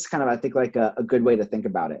so that's just kind of, I think, like a good way to think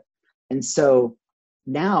about it. And so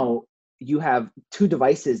now you have 2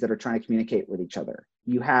 devices that are trying to communicate with each other.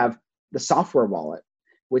 You have the software wallet,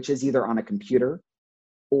 which is either on a computer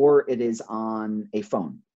or it is on a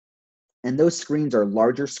phone. And those screens are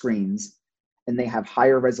larger screens and they have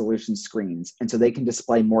higher resolution screens. And so they can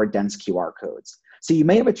display more dense QR codes. So you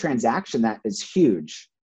may have a transaction that is huge,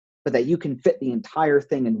 but that you can fit the entire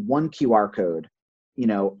thing in one QR code, you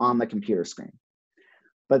know, on the computer screen.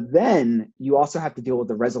 But then you also have to deal with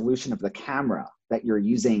the resolution of the camera that you're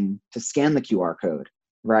using to scan the QR code,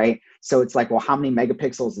 right? So it's like, well, how many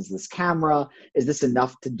megapixels is this camera? Is this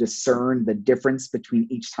enough to discern the difference between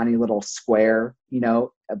each tiny little square, you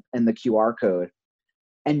know, and the QR code?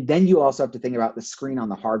 And then you also have to think about the screen on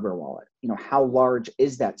the hardware wallet. You know, how large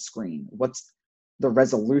is that screen? What's the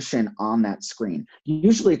resolution on that screen?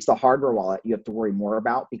 Usually it's the hardware wallet you have to worry more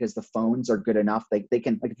about because the phones are good enough. They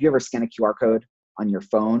can, like if you ever scan a QR code on your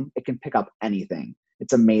phone, it can pick up anything.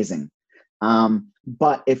 It's amazing.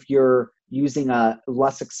 But if you're using a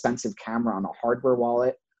less expensive camera on a hardware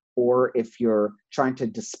wallet, or if you're trying to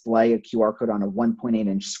display a QR code on a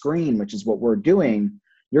 1.8-inch screen, which is what we're doing,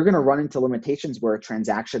 you're going to run into limitations where a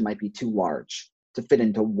transaction might be too large to fit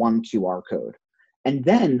into one QR code. And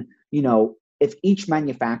then, you know, if each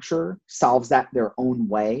manufacturer solves that their own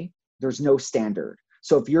way, there's no standard.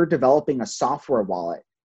 So if you're developing a software wallet,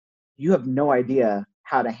 you have no idea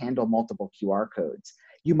how to handle multiple QR codes.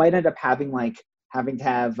 You might end up having to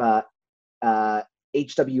have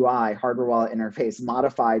HWI, hardware wallet interface,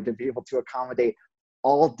 modified to be able to accommodate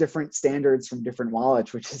all different standards from different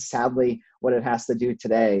wallets, which is sadly what it has to do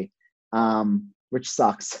today, which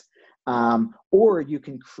sucks. Or you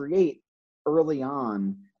can create early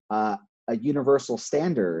on a universal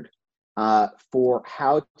standard for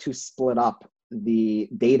how to split up the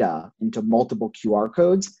data into multiple QR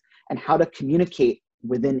codes and how to communicate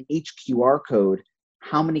within each QR code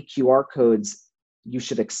how many QR codes you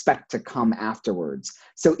should expect to come afterwards.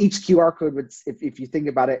 So each QR code would, if you think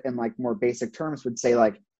about it in like more basic terms, would say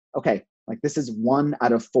like, okay, Like this is 1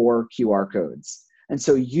 out of 4 QR codes. And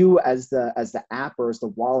so you as the app or as the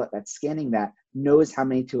wallet that's scanning that knows how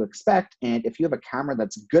many to expect. And if you have a camera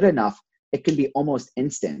that's good enough, it can be almost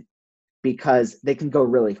instant because they can go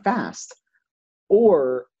really fast.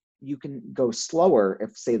 Or you can go slower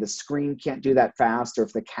if, say, the screen can't do that fast, or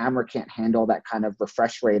if the camera can't handle that kind of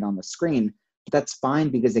refresh rate on the screen. But that's fine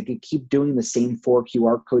because they can keep doing the same 4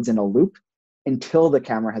 QR codes in a loop until the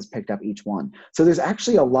camera has picked up each one. So there's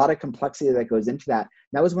actually a lot of complexity that goes into that.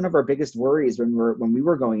 That was one of our biggest worries when we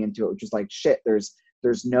were going into it, which was like, shit, there's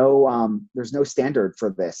no standard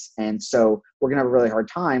for this. And so we're gonna have a really hard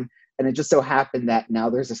time. And it just so happened that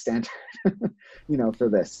now there's a standard, for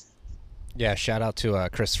this. Yeah, shout out to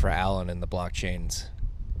Christopher Allen and the Blockchain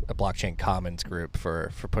Commons group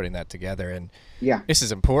for putting that together. And yeah, this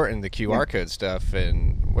is important, the QR code stuff,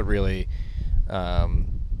 and what really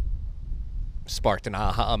sparked an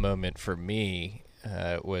aha moment for me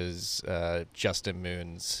was Justin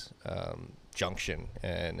Moon's Junction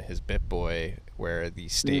and his BitBoy, where the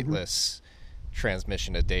stateless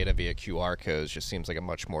transmission of data via QR codes just seems like a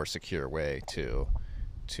much more secure way to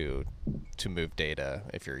move data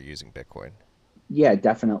if you're using Bitcoin. Yeah,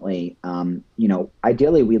 definitely.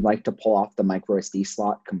 Ideally, we'd like to pull off the micro SD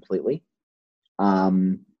slot completely,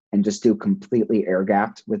 and just do completely air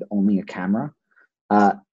gapped with only a camera.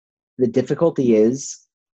 The difficulty is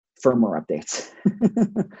firmware updates.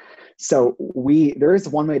 So there is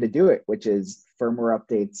one way to do it, which is firmware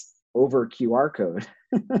updates over QR code.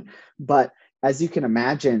 But as you can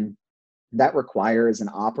imagine, that requires an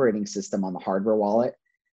operating system on the hardware wallet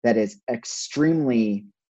that is extremely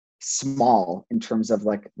small in terms of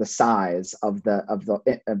like the size of the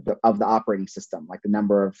operating system, like the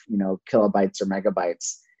number of kilobytes or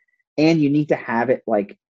megabytes, and you need to have it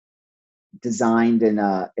like designed in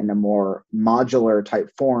a more modular type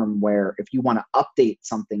form where if you want to update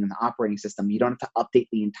something in the operating system, you don't have to update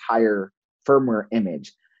the entire firmware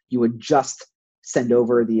image. You would just send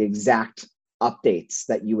over the exact updates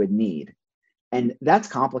that you would need. And that's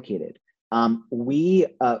complicated. We,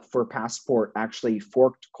 for Passport, actually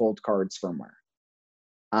forked Coldcard's firmware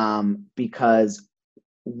because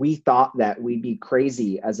we thought that we'd be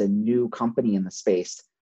crazy as a new company in the space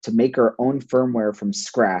to make our own firmware from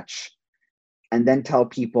scratch and then tell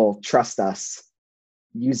people, trust us,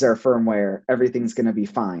 use our firmware, everything's going to be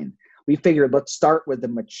fine. We figured, let's start with the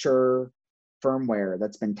mature firmware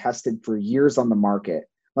that's been tested for years on the market.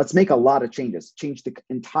 Let's make a lot of changes, change the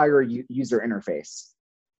entire user interface,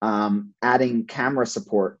 adding camera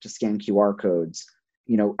support to scan QR codes,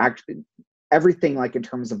 actually everything like in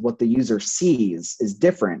terms of what the user sees is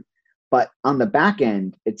different. But on the back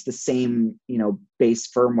end, it's the same,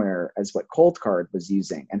 base firmware as what Coldcard was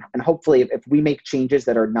using. And hopefully if we make changes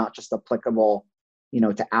that are not just applicable,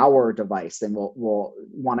 to our device, then we'll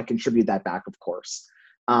want to contribute that back, of course.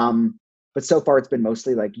 But so far it's been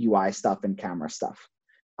mostly like UI stuff and camera stuff.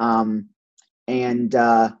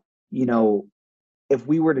 If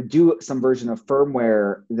we were to do some version of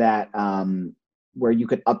firmware that, where you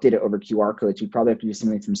could update it over QR codes, you'd probably have to do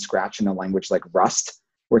something from scratch in a language like Rust,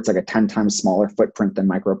 where it's like a 10 times smaller footprint than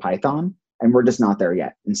MicroPython, and we're just not there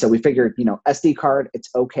yet. And so we figured, SD card, it's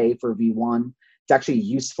okay for V1. It's actually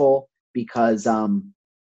useful because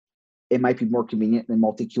it might be more convenient than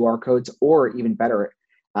multi-QR codes, or even better,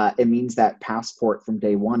 it means that Passport from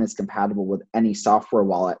day one is compatible with any software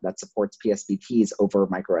wallet that supports PSBTs over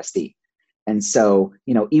microSD. And so,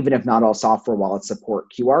 even if not all software wallets support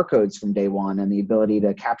QR codes from day one, and the ability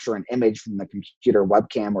to capture an image from the computer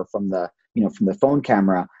webcam or from the phone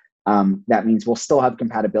camera, that means we'll still have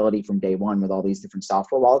compatibility from day one with all these different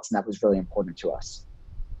software wallets, and that was really important to us.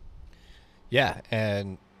 Yeah,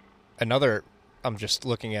 and I'm just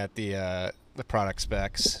looking at the product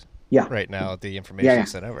specs. Yeah. Right now, the information you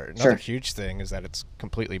sent over. Another Sure. huge thing is that it's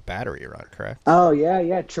completely battery run, correct? Oh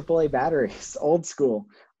yeah, AAA batteries, old school.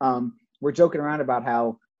 We're joking around about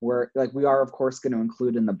how we are of course going to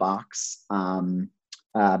include in the box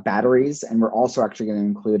batteries, and we're also actually going to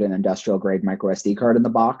include an industrial grade micro SD card in the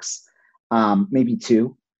box, maybe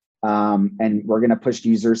 2. And we're going to push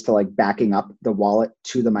users to like backing up the wallet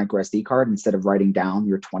to the micro SD card instead of writing down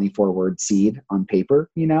your 24-word seed on paper.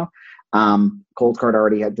 Coldcard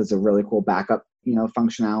already does a really cool backup,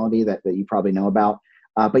 functionality that you probably know about.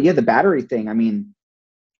 But yeah, the battery thing, I mean,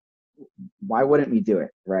 why wouldn't we do it,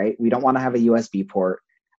 right? We don't want to have a USB port.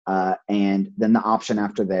 And then the option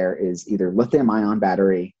after there is either lithium ion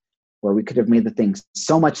battery, where we could have made the thing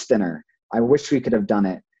so much thinner. I wish we could have done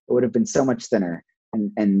it. It would have been so much thinner,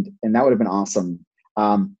 and that would have been awesome.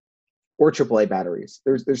 Or AAA batteries.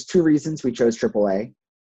 There's 2 reasons we chose AAA,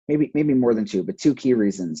 maybe more than 2, but 2 key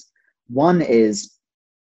reasons. One is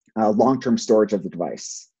long-term storage of the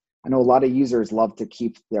device. I know a lot of users love to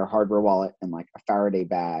keep their hardware wallet in like a Faraday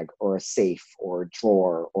bag or a safe or a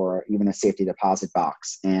drawer or even a safety deposit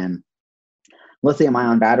box. And lithium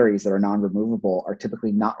ion batteries that are non-removable are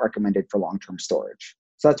typically not recommended for long-term storage.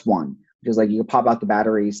 So that's one, because like you can pop out the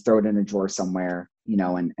batteries, throw it in a drawer somewhere,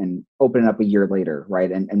 and open it up a year later,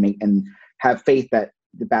 right? And have faith that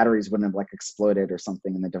the batteries wouldn't have like exploded or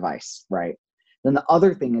something in the device, right? Then the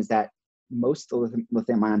other thing is that most of the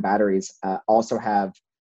lithium ion batteries also have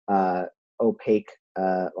opaque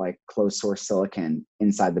like closed source silicon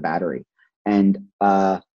inside the battery. And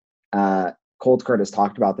ColdCard has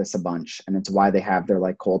talked about this a bunch, and it's why they have their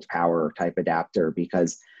like cold power type adapter,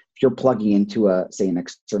 because if you're plugging into say an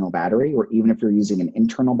external battery, or even if you're using an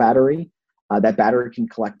internal battery, that battery can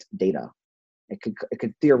collect data. It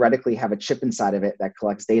could theoretically have a chip inside of it that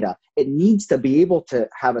collects data. It needs to be able to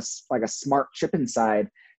have a smart chip inside,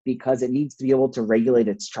 because it needs to be able to regulate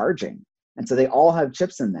its charging. And so they all have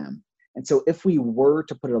chips in them. And so if we were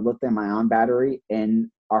to put a lithium ion battery in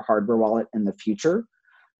our hardware wallet in the future,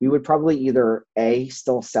 we would probably either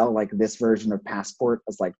still sell like this version of Passport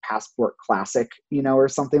as like Passport Classic, or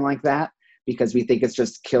something like that, because we think it's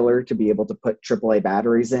just killer to be able to put AAA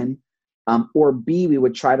batteries in. Or B, we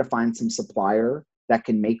would try to find some supplier that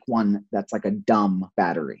can make one that's like a dumb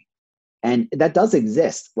battery. And that does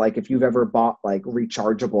exist. Like if you've ever bought like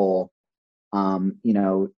rechargeable,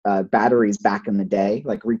 batteries back in the day,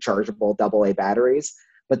 like rechargeable AA batteries,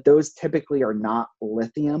 but those typically are not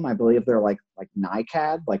lithium. I believe they're like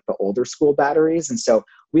NiCad, like the older school batteries. And so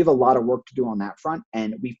we have a lot of work to do on that front.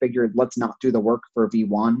 And we figured, let's not do the work for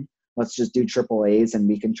V1. Let's just do AAAs, and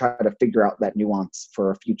we can try to figure out that nuance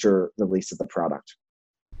for a future release of the product.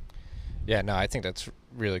 Yeah, no, I think that's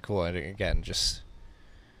really cool. And again, just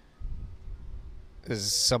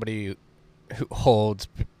as somebody who holds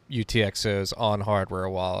UTXOs on hardware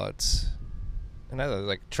wallets, and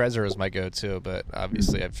like Trezor is my go-to, but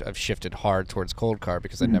obviously I've shifted hard towards ColdCard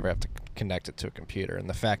because I never have to connect it to a computer, and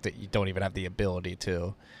the fact that you don't even have the ability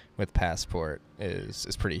to with Passport is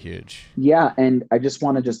pretty huge. Yeah, and I just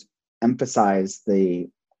want to emphasize the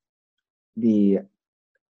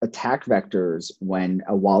attack vectors when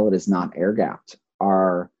a wallet is not air gapped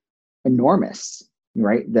are enormous,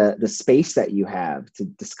 right? The space that you have to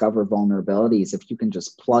discover vulnerabilities, if you can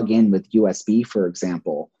just plug in with USB, for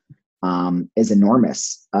example, is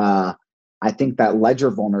enormous. I think that Ledger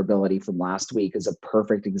vulnerability from last week is a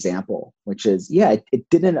perfect example, which is,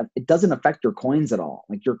 it doesn't affect your coins at all.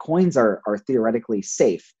 Like your coins are theoretically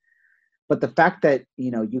safe, but the fact that,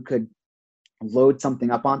 you could load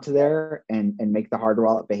something up onto there and make the hardware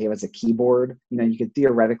wallet behave as a keyboard, you could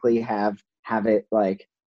theoretically have it like,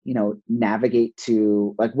 navigate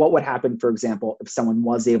to like what would happen, for example, if someone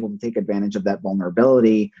was able to take advantage of that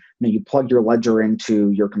vulnerability. You plug your Ledger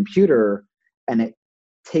into your computer and it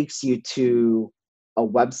takes you to a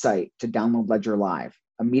website to download Ledger Live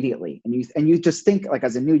immediately. And you just think like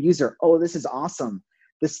as a new user, oh, this is awesome.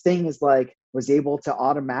 This thing is like, was able to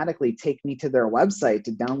automatically take me to their website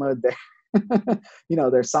to download their,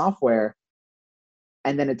 their software.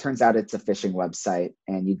 And then it turns out it's a phishing website,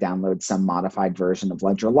 and you download some modified version of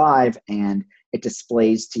Ledger Live, and it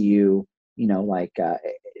displays to you,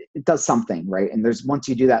 it does something, right? And once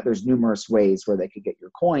you do that, there's numerous ways where they could get your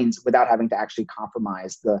coins without having to actually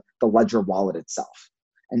compromise the Ledger wallet itself.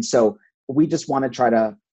 And so we just want to try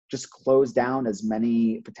to just close down as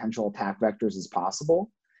many potential attack vectors as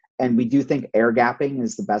possible. And we do think air gapping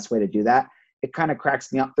is the best way to do that. It kind of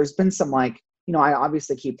cracks me up. There's been some I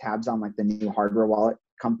obviously keep tabs on like the new hardware wallet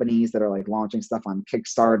companies that are like launching stuff on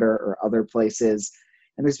Kickstarter or other places.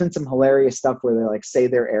 And there's been some hilarious stuff where they like say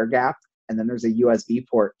they're air gapped, and then there's a USB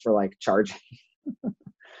port for like charging.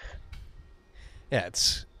 Yeah,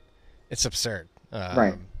 it's absurd.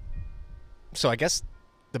 Right. So I guess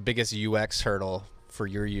the biggest UX hurdle for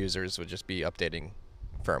your users would just be updating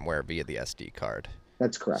firmware via the SD card.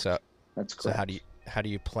 That's correct. That's correct. So how do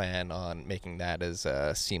you plan on making that as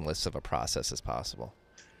seamless of a process as possible?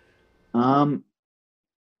 I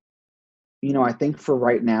think for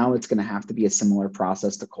right now, it's going to have to be a similar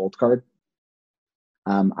process to ColdCard.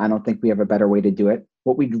 I don't think we have a better way to do it.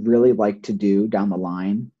 What we'd really like to do down the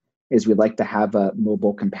line is we'd like to have a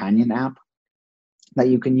mobile companion app that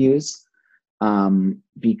you can use,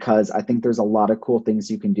 because I think there's a lot of cool things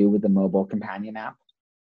you can do with the mobile companion app.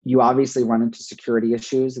 You obviously run into security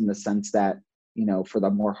issues in the sense that, for the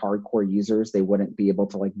more hardcore users, they wouldn't be able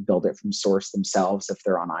to like build it from source themselves if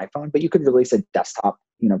they're on iPhone, but you could release a desktop,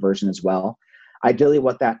 version as well. Ideally,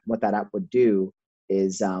 what that app would do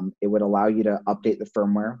is it would allow you to update the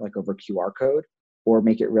firmware like over QR code. or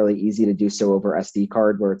make it really easy to do so over SD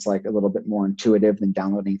card, where it's like a little bit more intuitive than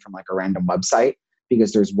downloading from like a random website,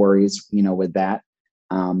 because there's worries, with that.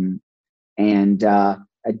 And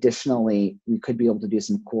additionally, we could be able to do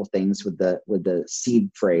some cool things with the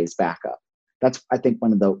seed phrase backup. That's, I think,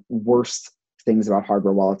 one of the worst things about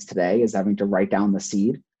hardware wallets today is having to write down the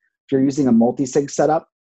seed. If you're using a multi-sig setup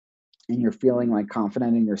and you're feeling like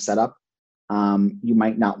confident in your setup, you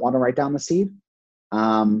might not want to write down the seed.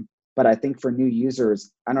 But I think for new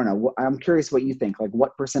users, I don't know, I'm curious what you think. Like,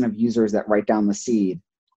 what % of users that write down the seed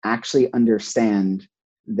actually understand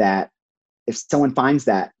that if someone finds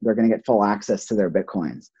that, they're going to get full access to their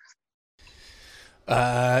Bitcoins?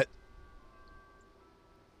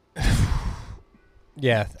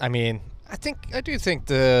 Yeah, I mean, I do think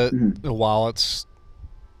the wallets,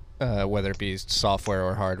 whether it be software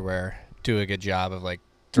or hardware, do a good job of like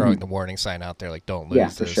throwing the warning sign out there, like don't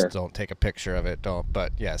lose this, sure. Don't take a picture of it, don't.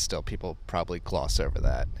 But yeah, still people probably gloss over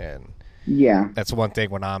that, and that's one thing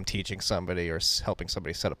when I'm teaching somebody or helping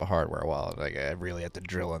somebody set up a hardware wallet. Like, I really have to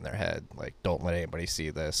drill in their head, like, don't let anybody see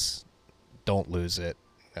this, don't lose it,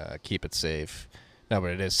 keep it safe. No,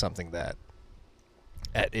 but it is something that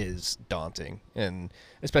is daunting, and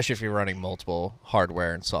especially if you're running multiple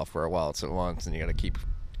hardware and software wallets at once, and you got to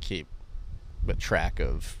keep a track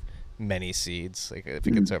of many seeds. Like, if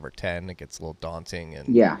it gets over 10, it gets a little daunting,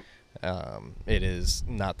 and it is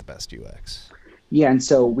not the best UX. Yeah, and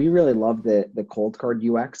so we really love the cold card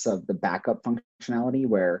UX of the backup functionality,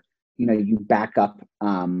 where you back up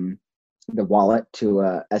the wallet to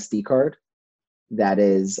a SD card that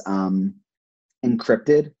is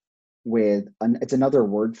encrypted with it's another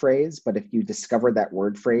word phrase, but if you discover that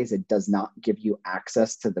word phrase, it does not give you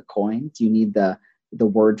access to the coins. You need the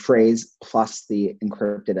word phrase plus the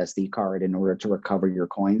encrypted SD card in order to recover your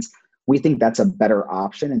coins. We think that's a better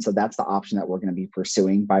option, and so that's the option that we're going to be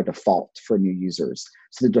pursuing by default for new users.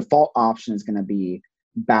 So the default option is going to be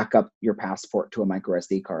back up your passport to a micro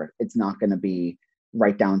SD card. It's not going to be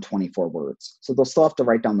write down 24 words. So they'll still have to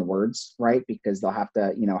write down the words, right? Because they'll have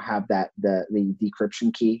to, have that the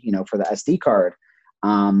decryption key, for the SD card.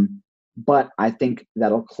 But I think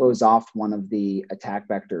that'll close off one of the attack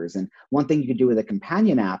vectors. And one thing you could do with a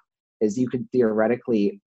companion app is you could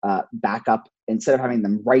theoretically back up, instead of having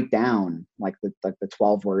them write down like the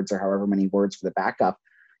 12 words or however many words for the backup,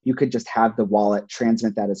 you could just have the wallet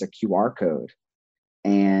transmit that as a QR code.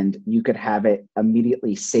 And you could have it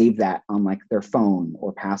immediately save that on like their phone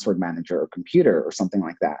or password manager or computer or something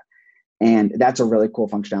like that. And that's a really cool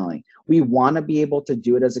functionality. We want to be able to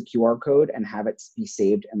do it as a QR code and have it be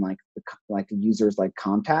saved in like the user's like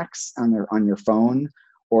contacts on your phone,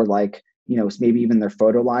 or like, maybe even their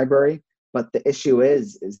photo library. But the issue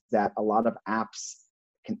is that a lot of apps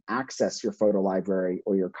can access your photo library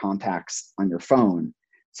or your contacts on your phone.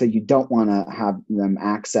 So you don't want to have them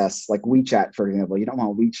access, like WeChat, for example. You don't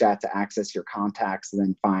want WeChat to access your contacts and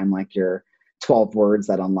then find like your 12 words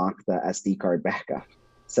that unlock the SD card backup.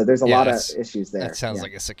 So there's a lot of issues there. That sounds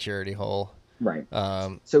like a security hole. Right.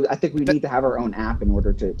 So I think we need to have our own app in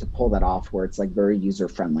order to pull that off, where it's like very user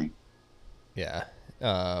friendly. Yeah.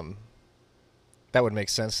 That would make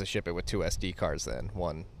sense to ship it with 2 SD cards then.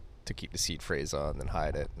 One to keep the seed phrase on, then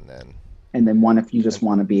hide it, and then one if you just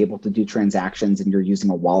want to be able to do transactions and you're using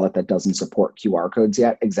a wallet that doesn't support QR codes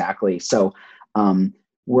yet. Exactly. So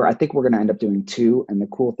I think we're going to end up doing 2. And the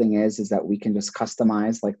cool thing is that we can just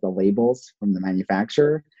customize like the labels from the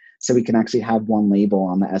manufacturer. So we can actually have one label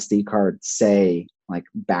on the SD card say like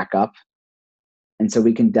backup. And so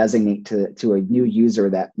we can designate to a new user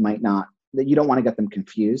that you don't want to get them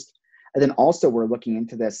confused. And then also we're looking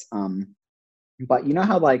into this, but you know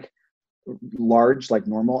how like large, like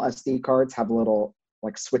normal SD cards have a little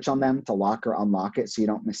like switch on them to lock or unlock it so you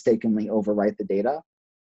don't mistakenly overwrite the data?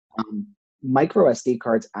 Micro SD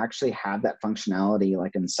cards actually have that functionality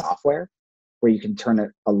like in software, where you can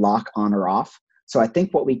turn a lock on or off. So I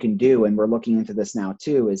think what we can do, and we're looking into this now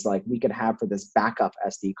too, is like we could have for this backup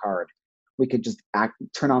SD card, we could just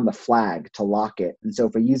turn on the flag to lock it. And so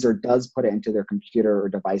if a user does put it into their computer or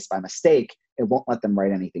device by mistake, it won't let them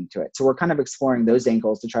write anything to it. So we're kind of exploring those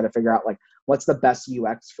angles to try to figure out like what's the best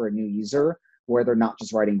UX for a new user where they're not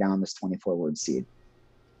just writing down this 24-word seed.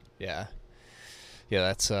 Yeah. Yeah,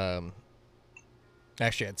 that's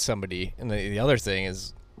actually had somebody, and the other thing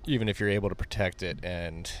is, even if you're able to protect it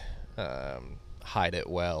and hide it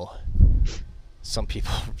well, some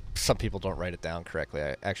people don't write it down correctly.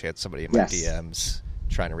 I actually had somebody in my DMs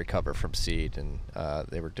trying to recover from seed, and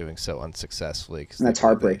they were doing so unsuccessfully. And that's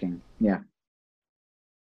heartbreaking. Yeah.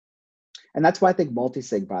 And that's why I think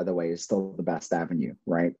multi-sig, by the way, is still the best avenue,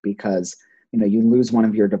 right? Because you lose one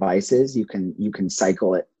of your devices, you can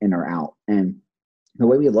cycle it in or out. And the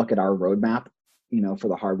way we look at our roadmap, for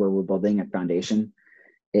the hardware we're building at Foundation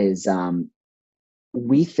is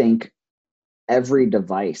we think every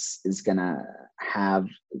device is going to have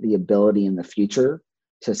the ability in the future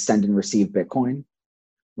to send and receive Bitcoin,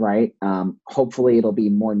 right? Hopefully it'll be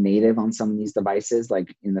more native on some of these devices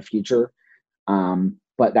like in the future.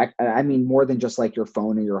 But that, I mean, more than just like your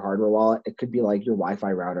phone or your hardware wallet, it could be like your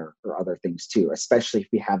Wi-Fi router or other things too, especially if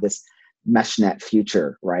we have this meshnet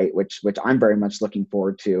future, right? Which I'm very much looking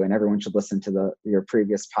forward to, and everyone should listen to your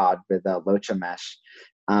previous pod with Locha Mesh.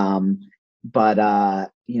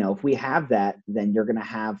 If we have that, then you're going to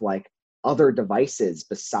have like other devices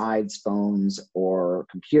besides phones or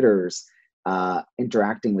computers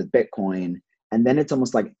interacting with Bitcoin. And then it's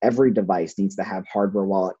almost like every device needs to have hardware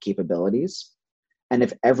wallet capabilities. And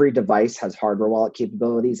if every device has hardware wallet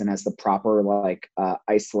capabilities and has the proper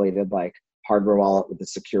isolated hardware wallet with the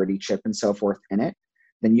security chip and so forth in it,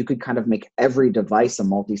 then you could kind of make every device a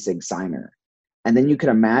multi-sig signer. And then you can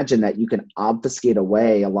imagine that you can obfuscate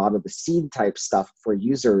away a lot of the seed type stuff for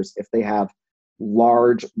users if they have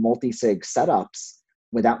large multi-sig setups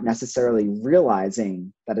without necessarily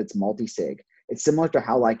realizing that it's multi-sig. It's similar to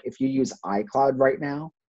how if you use iCloud right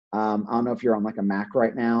now, I don't know if you're on a Mac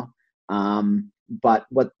right now, but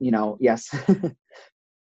what, yes.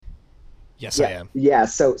 Yes, yeah, I am. Yeah.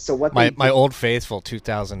 So what my old faithful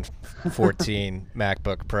 2014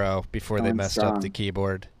 MacBook Pro before they messed up the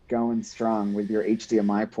keyboard. Going strong with your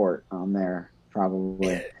HDMI port on there,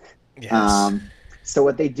 probably. Yes. So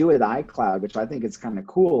what they do with iCloud, which I think is kind of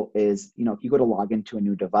cool, is if you go to log into a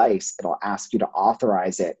new device, it'll ask you to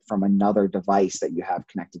authorize it from another device that you have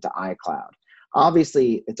connected to iCloud.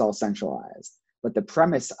 Obviously, it's all centralized. But the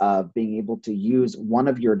premise of being able to use one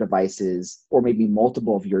of your devices or maybe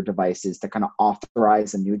multiple of your devices to kind of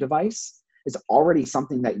authorize a new device is already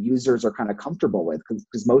something that users are kind of comfortable with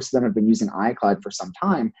because most of them have been using iCloud for some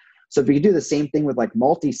time. So if you could do the same thing with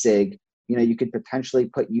multi-sig, you could potentially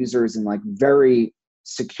put users in very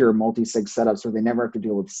secure multi-sig setups where they never have to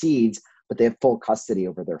deal with seeds, but they have full custody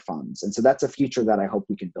over their funds. And so that's a future that I hope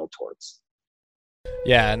we can build towards.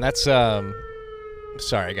 Yeah, and that's sorry,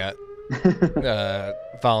 I got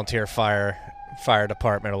volunteer fire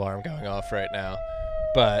department alarm going off right now,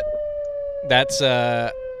 but that's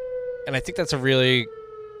and I think that's a really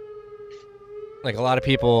a lot of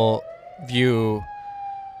people view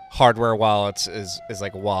hardware wallets as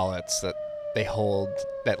wallets that they hold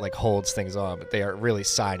that holds things on, but they are really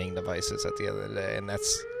signing devices at the end of the day. And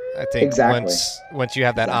that's, I think, exactly. once you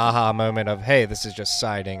have that aha moment of, hey, this is just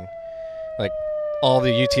signing, all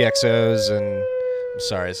the UTXOs and I'm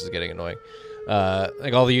sorry, this is getting annoying.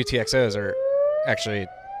 All the UTXOs are actually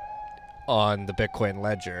on the Bitcoin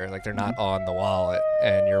ledger. They're not on the wallet,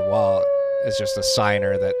 and your wallet is just a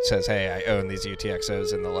signer that says, hey, I own these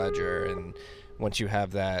UTXOs in the ledger. And once you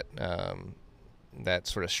have that that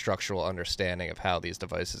sort of structural understanding of how these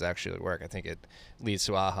devices actually work, I think it leads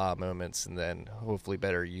to aha moments and then hopefully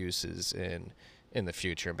better uses in the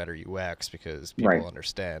future and better UX because people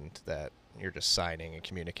understand that you're just signing and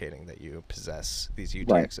communicating that you possess these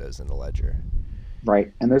UTXOs in the ledger.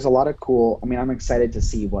 Right. And there's a lot of cool, I'm excited to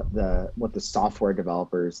see what the software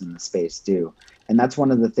developers in the space do. And that's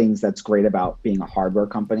one of the things that's great about being a hardware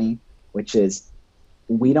company, which is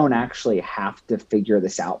we don't actually have to figure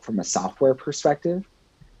this out from a software perspective.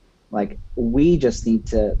 We just need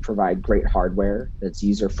to provide great hardware that's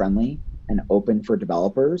user friendly and open for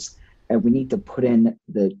developers. And we need to put in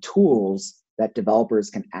the tools that developers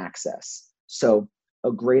can access. So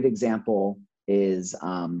a great example is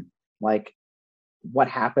what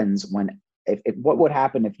happens what would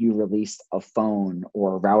happen if you released a phone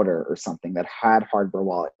or a router or something that had hardware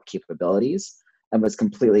wallet capabilities and was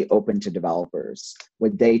completely open to developers?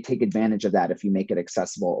 Would they take advantage of that if you make it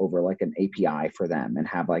accessible over an API for them and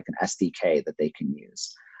have an SDK that they can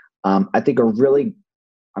use? I think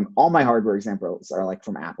all my hardware examples are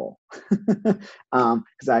from Apple,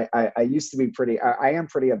 because I used to be I am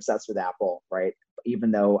pretty obsessed with Apple, right?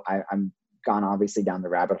 Even though I'm gone obviously down the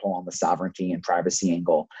rabbit hole on the sovereignty and privacy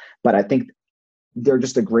angle, but I think they're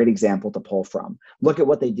just a great example to pull from. Look at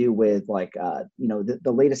what they do with the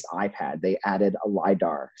latest iPad. They added a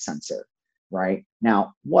LiDAR sensor, right?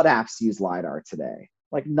 Now, what apps use LiDAR today?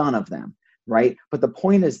 None of them, right? But the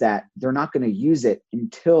point is that they're not going to use it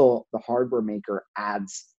until the hardware maker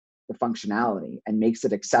adds the functionality and makes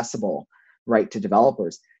it accessible, right, to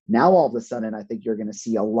developers. Now, all of a sudden, I think you're going to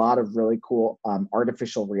see a lot of really cool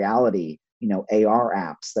artificial reality, AR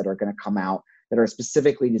apps that are going to come out that are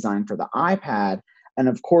specifically designed for the iPad. And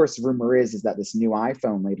of course, rumor is that this new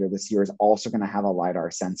iPhone later this year is also going to have a LiDAR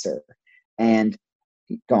sensor. And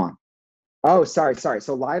go on. Oh, sorry.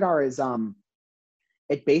 So LiDAR is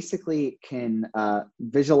it basically can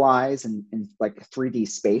visualize in like 3D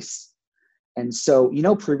space. And so,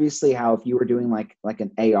 previously how if you were doing like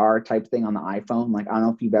an AR type thing on the iPhone, like I don't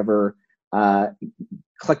know if you've ever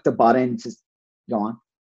clicked a button to go on.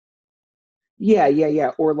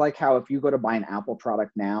 Yeah. Or like how if you go to buy an Apple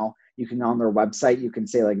product now, you can on their website, you can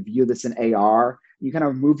say like view this in AR. You kind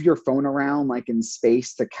of move your phone around like in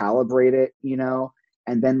space to calibrate it,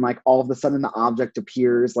 and then like all of a sudden the object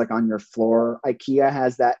appears like on your floor. IKEA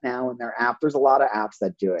has that now in their app. There's a lot of apps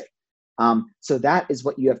that do it. So that is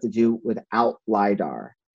what you have to do without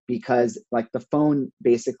LiDAR, because like the phone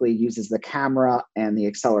basically uses the camera and the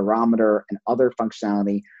accelerometer and other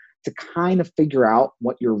functionality to kind of figure out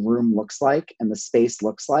what your room looks like and the space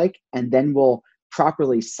looks like, and then will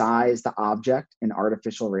properly size the object in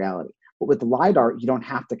artificial reality. But with the LiDAR, you don't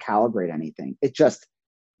have to calibrate anything. It just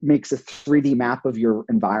makes a 3D map of your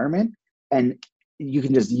environment, and you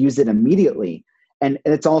can just use it immediately. And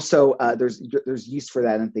it's also, there's use for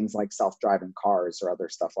that in things like self-driving cars or other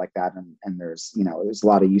stuff like that. And there's a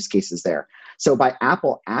lot of use cases there. So by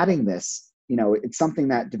Apple adding this, it's something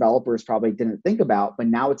that developers probably didn't think about, but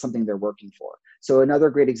now it's something they're working for. So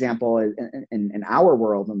another great example in our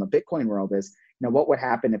world, in the Bitcoin world, is, what would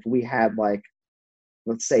happen if we had like,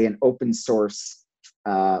 let's say an open source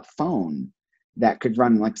phone that could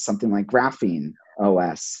run like something like Graphene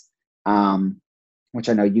OS, which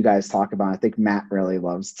I know you guys talk about. I think Matt really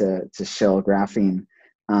loves to shill Graphene.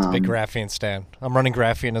 Big Graphene stan. I'm running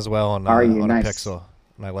Graphene as well on nice. a Pixel,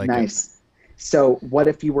 and I like nice. it. So what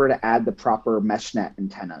if you were to add the proper MeshNet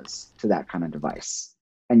antennas to that kind of device,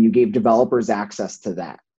 and you gave developers access to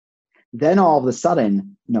that? Then all of a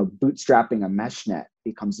sudden, bootstrapping a MeshNet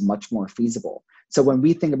becomes much more feasible. So when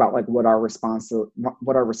we think about like what our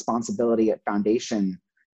responsibility at Foundation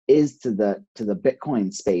is to the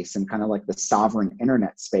Bitcoin space and kind of like the sovereign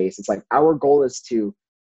internet space, it's like our goal is to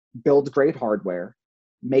build great hardware,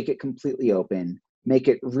 make it completely open, make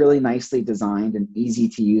it really nicely designed and easy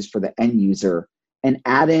to use for the end user, and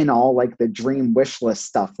add in all like the dream wish list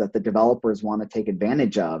stuff that the developers want to take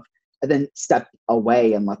advantage of, and then step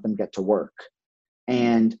away and let them get to work.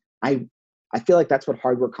 And I feel like that's what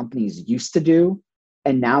hardware companies used to do.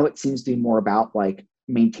 And now it seems to be more about like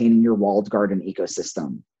maintaining your walled garden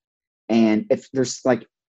ecosystem. And if there's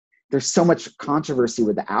so much controversy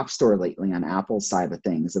with the App Store lately on Apple's side of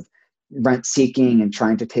things, of rent seeking and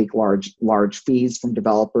trying to take large fees from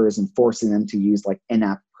developers and forcing them to use like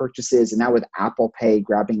in-app purchases. And now with Apple Pay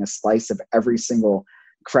grabbing a slice of every single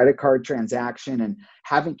credit card transaction and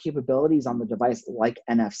having capabilities on the device like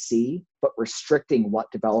NFC, but restricting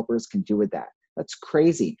what developers can do with that. That's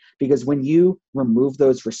crazy, because when you remove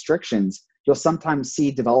those restrictions, you'll sometimes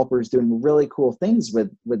see developers doing really cool things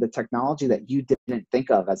with the technology that you didn't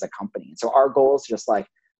think of as a company. And so our goal is just like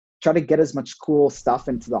try to get as much cool stuff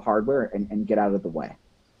into the hardware and get out of the way.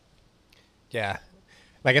 Yeah.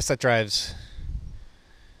 I guess that drives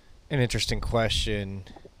an interesting question.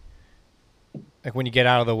 Like when you get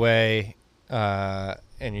out of the way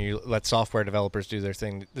and you let software developers do their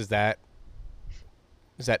thing, does that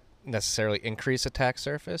necessarily increase attack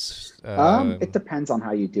surface? It depends on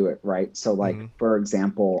how you do it, right? So like, for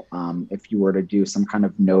example, if you were to do some kind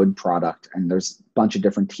of Node product, and there's a bunch of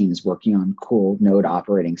different teams working on cool Node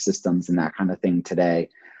operating systems and that kind of thing today,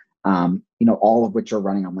 all of which are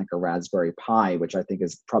running on like a Raspberry Pi, which I think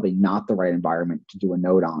is probably not the right environment to do a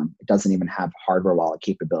Node on. It doesn't even have hardware wallet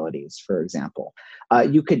capabilities, for example.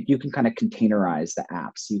 You can kind of containerize the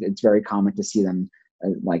apps. It's very common to see them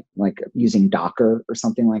like using Docker or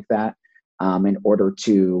something like that in order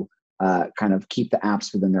to kind of keep the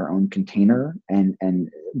apps within their own container, and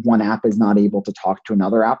one app is not able to talk to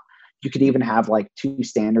another app. You could even have like two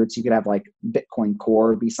standards. You could have like Bitcoin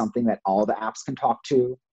Core be something that all the apps can talk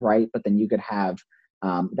to, right? But then you could have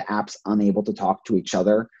the apps unable to talk to each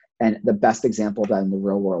other. And the best example of that in the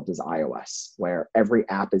real world is iOS, where every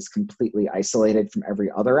app is completely isolated from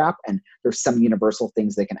every other app. And there's some universal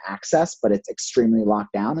things they can access, but it's extremely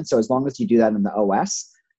locked down. And so as long as you do that in the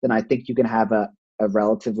OS, then I think you can have a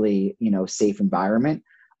relatively, safe environment.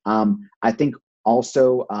 I think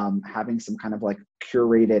also having some kind of like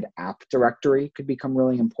curated app directory could become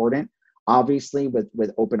really important. Obviously,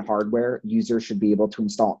 with open hardware, users should be able to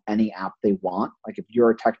install any app they want. Like if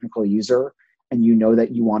you're a technical user and you know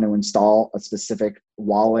that you want to install a specific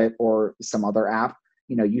wallet or some other app,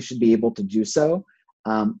 you should be able to do so.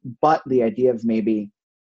 But the idea of maybe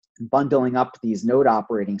bundling up these Node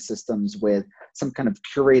operating systems with some kind of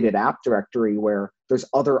curated app directory where there's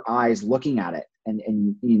other eyes looking at it,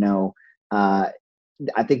 and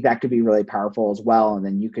I think that could be really powerful as well. And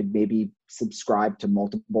then you could maybe subscribe to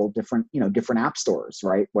multiple different, different app stores,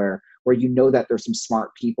 right? Where that there's some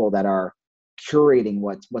smart people that are curating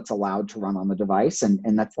what's allowed to run on the device, and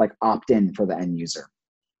that's like opt-in for the end user.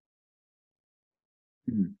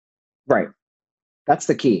 Mhm. Right. That's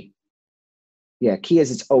the key. Yeah, key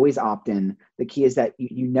is it's always opt-in. The key is that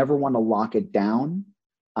you never want to lock it down,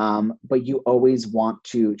 but you always want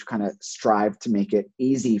to kind of strive to make it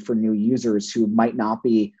easy for new users who might not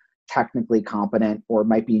be technically competent or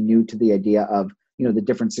might be new to the idea of the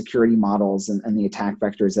different security models and the attack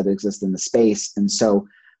vectors that exist in the space. And so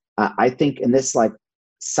I think in this like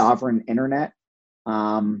sovereign internet,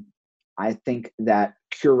 I think that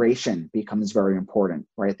curation becomes very important,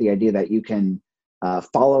 right? The idea that you can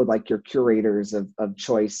follow like your curators of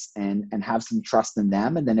choice and have some trust in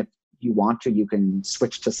them. And then if you want to, you can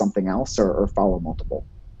switch to something else or follow multiple.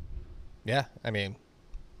 Yeah. I mean,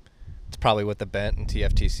 it's probably what the bent and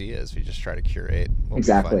TFTC is. We just try to curate what we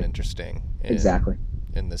find interesting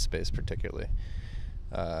in this space particularly.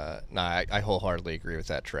 I wholeheartedly agree with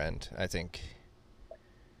that trend. I think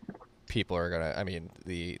people are gonna. I mean,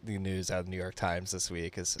 the news out of the New York Times this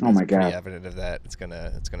week is pretty evident of that. It's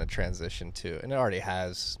gonna transition to, and it already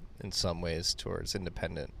has in some ways, towards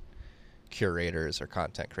independent curators or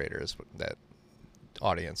content creators that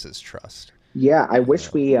audiences trust. Yeah, I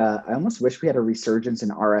almost wish we had a resurgence in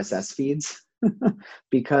RSS feeds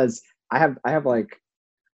because I have like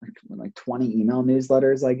 20 email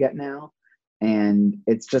newsletters I get now. And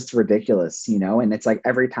it's just ridiculous, and it's like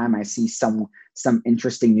every time I see some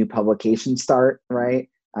interesting new publication start, right,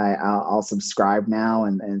 I'll subscribe now,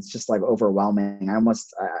 and it's just like overwhelming. I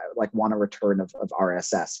almost like want a return of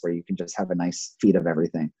RSS where you can just have a nice feed of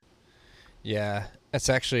everything. Yeah, it's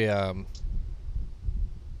actually I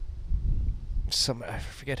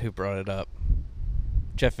forget who brought it up.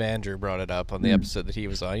 Jeff Andrew brought it up on the episode that he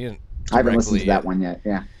was on. I haven't listened to that one yet.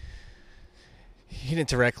 Yeah. He didn't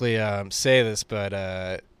directly say this, but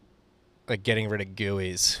like getting rid of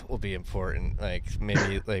GUIs will be important.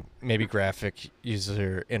 Maybe graphic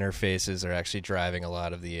user interfaces are actually driving a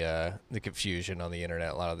lot of the confusion on the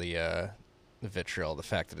internet, a lot of the vitriol, the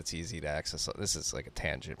fact that it's easy to access. This is like a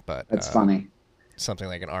tangent, but that's funny. Something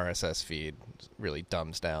like an RSS feed really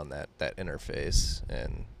dumbs down that interface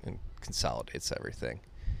and consolidates everything.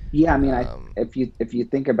 Yeah, I mean, if you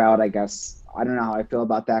think about, I guess, I don't know how I feel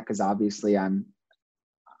about that, because obviously I'm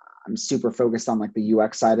super focused on like the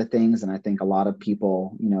UX side of things, and I think a lot of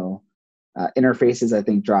people, interfaces, I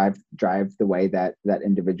think drive the way that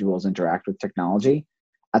individuals interact with technology.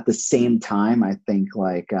 At the same time, I think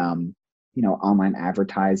like online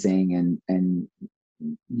advertising and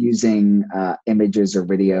using images or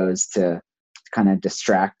videos to kind of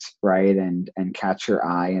distract, right, and catch your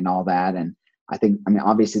eye and all that. And I mean,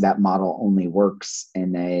 obviously that model only works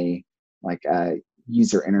in a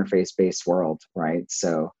user interface based world, right?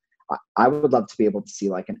 So I would love to be able to see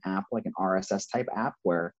like an app, like an RSS type app,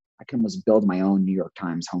 where I can almost build my own New York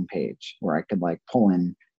Times homepage, where I could like pull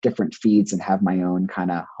in different feeds and have my own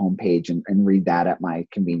kind of homepage and read that at my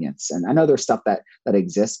convenience. And I know there's stuff that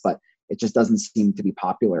exists, but it just doesn't seem to be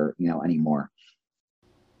popular, anymore.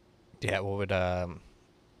 Yeah, what would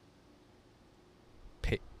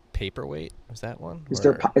Paperweight, was that one? Is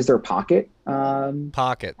there Pocket?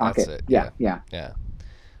 Pocket, that's it. Yeah.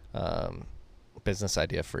 Business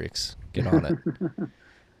idea freaks, get on it.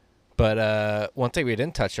 But one thing we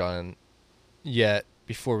didn't touch on yet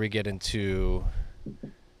before we get into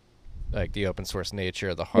like the open source nature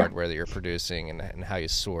of the hardware that you're producing and how you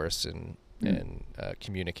source and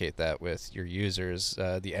communicate that with your users,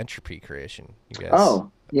 the entropy creation. You guys,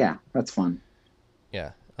 oh yeah, that's fun.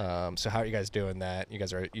 Yeah. So how are you guys doing that? You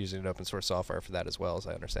guys are using open source software for that as well, as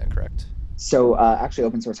I understand, correct? So actually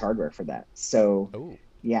open source hardware for that. So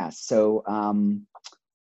yeah, so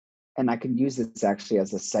and I can use this actually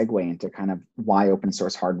as a segue into kind of why open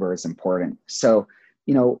source hardware is important. So,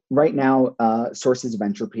 right now, sources of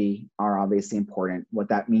entropy are obviously important. What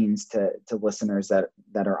that means to listeners that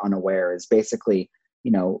are unaware is basically,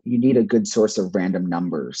 you need a good source of random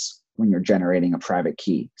numbers when you're generating a private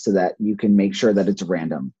key so that you can make sure that it's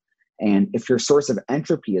random. And if your source of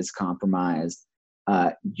entropy is compromised,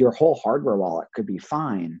 your whole hardware wallet could be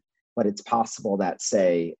fine, but it's possible that,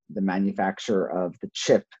 say, the manufacturer of the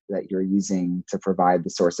chip that you're using to provide the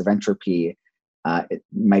source of entropy, it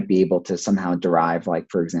might be able to somehow derive, like,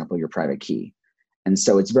 for example, your private key. And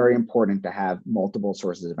so it's very important to have multiple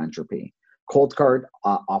sources of entropy. Coldcard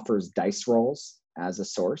offers dice rolls as a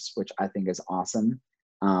source, which I think is awesome.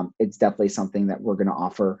 It's definitely something that we're going to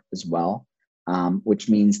offer as well, which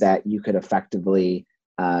means that you could effectively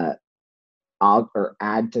or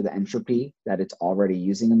add to the entropy that it's already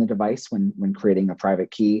using in the device when creating a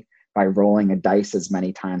private key by rolling a dice as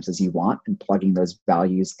many times as you want and plugging those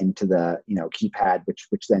values into the keypad, which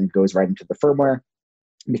then goes right into the firmware.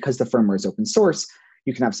 Because the firmware is open source,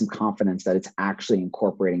 you can have some confidence that it's actually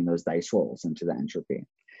incorporating those dice rolls into the entropy.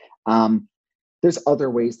 There's other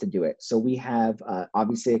ways to do it. So we have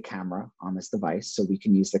obviously a camera on this device, so we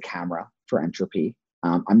can use the camera for entropy.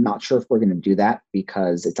 I'm not sure if we're going to do that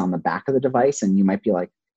because it's on the back of the device, and you might be like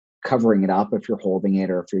covering it up if you're holding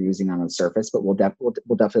it or if you're using it on the surface. But we'll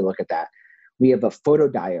definitely look at that. We have a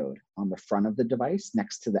photodiode on the front of the device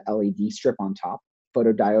next to the LED strip on top.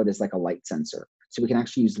 Photodiode is like a light sensor, so we can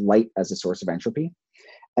actually use light as a source of entropy.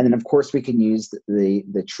 And then, of course, we can use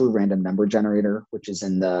the true random number generator, which is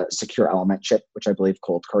in the secure element chip, which I believe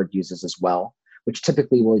Coldcard uses as well, which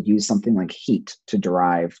typically will use something like heat to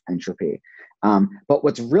derive entropy. But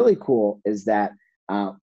what's really cool is that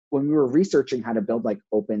when we were researching how to build like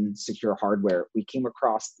open secure hardware, we came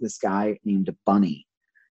across this guy named Bunny,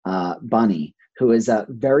 who is a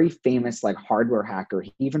very famous like hardware hacker.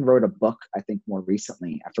 He even wrote a book, I think more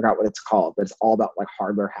recently. I forgot what it's called, but it's all about like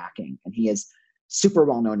hardware hacking. And he is super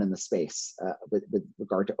well known in the space with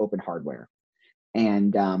regard to open hardware.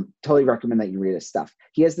 And totally recommend that you read his stuff.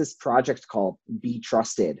 He has this project called Be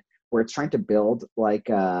Trusted, where it's trying to build like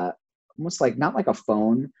almost like not like a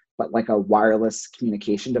phone, but like a wireless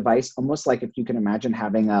communication device, almost like if you can imagine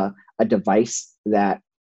having a device that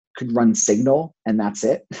could run Signal and that's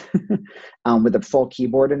it, with a full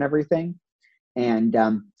keyboard and everything. And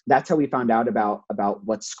that's how we found out about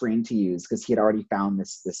what screen to use, because he had already found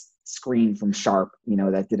this screen from Sharp,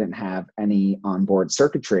 that didn't have any onboard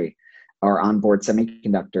circuitry or onboard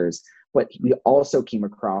semiconductors. But we also came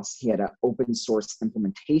across, he had an open source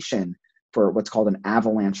implementation for what's called an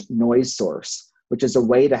avalanche noise source, which is a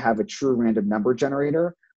way to have a true random number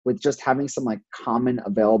generator with just having some like common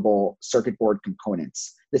available circuit board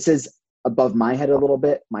components. This is above my head a little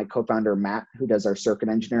bit. My co-founder, Matt, who does our circuit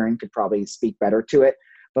engineering, could probably speak better to it.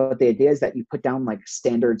 But the idea is that you put down like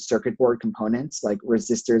standard circuit board components, like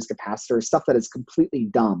resistors, capacitors, stuff that is completely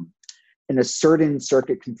dumb in a certain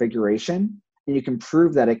circuit configuration, and you can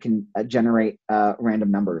prove that it can generate random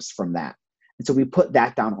numbers from that. And so we put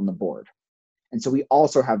that down on the board. And so we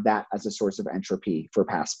also have that as a source of entropy for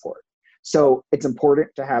Passport. So it's important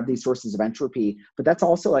to have these sources of entropy, but that's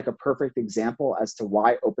also like a perfect example as to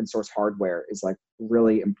why open source hardware is like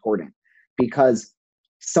really important, because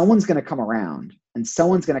someone's going to come around and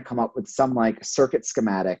someone's going to come up with some like circuit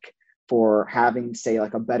schematic for having, say,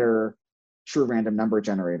 like a better true random number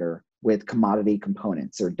generator with commodity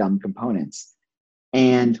components or dumb components.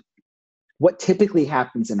 And what typically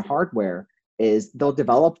happens in hardware is they'll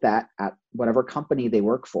develop that at whatever company they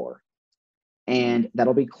work for. And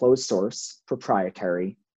that'll be closed source,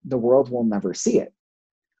 proprietary. The world will never see it.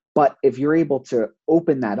 But if you're able to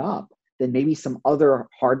open that up, then maybe some other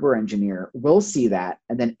hardware engineer will see that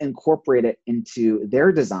and then incorporate it into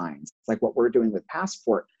their designs, like what we're doing with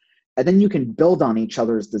Passport. And then you can build on each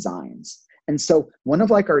other's designs. And so one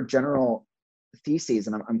of like our general theses,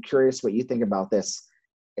 and I'm curious what you think about this,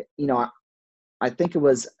 I think it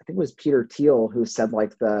was Peter Thiel who said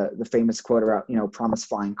like the famous quote about, promise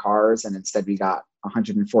flying cars, and instead we got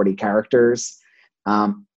 140 characters,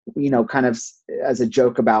 kind of as a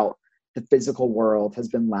joke about the physical world has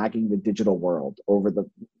been lagging the digital world over the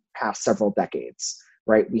past several decades,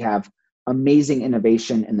 right? We have amazing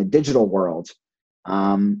innovation in the digital world.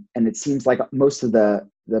 And it seems like most of the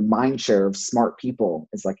mind share of smart people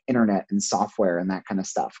is like internet and software and that kind of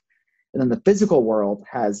stuff. And then the physical world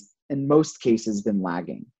has, in most cases, been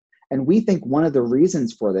lagging. And we think one of the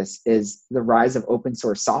reasons for this is the rise of open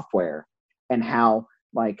source software, and how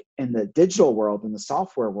like in the digital world, in the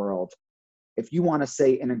software world, if you want to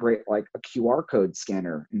say integrate like a QR code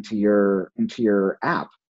scanner into your app,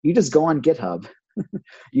 you just go on GitHub,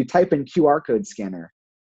 you type in QR code scanner,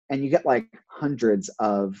 and you get like hundreds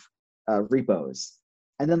of repos.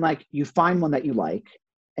 And then like you find one that you like,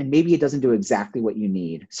 and maybe it doesn't do exactly what you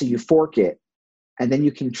need. So you fork it, and then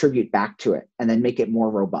you contribute back to it and then make it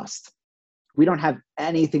more robust. We don't have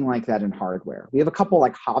anything like that in hardware. We have a couple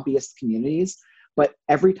like hobbyist communities, but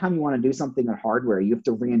every time you want to do something in hardware, you have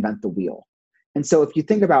to reinvent the wheel. And so if you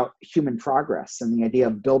think about human progress and the idea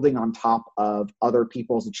of building on top of other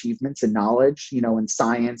people's achievements and knowledge, in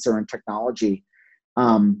science or in technology,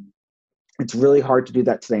 it's really hard to do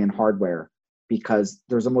that today in hardware because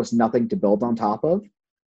there's almost nothing to build on top of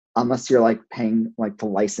unless you're like paying like to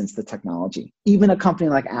license the technology. Even a company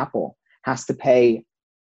like Apple has to pay,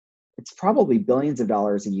 it's probably billions of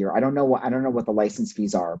dollars a year. I don't know what the license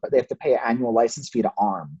fees are, but they have to pay an annual license fee to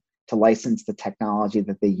ARM to license the technology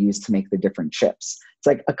that they use to make the different chips. It's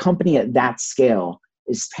like a company at that scale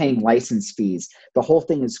is paying license fees. The whole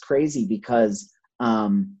thing is crazy because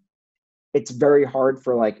it's very hard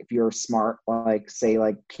for, like, if you're smart, like, say,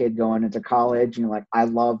 like, kid going into college, you know, like, I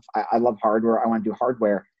love hardware, I want to do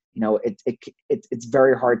hardware. You know, it's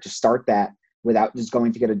very hard to start that without just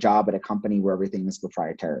going to get a job at a company where everything is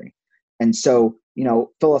proprietary. And so, you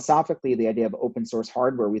know, philosophically, the idea of open source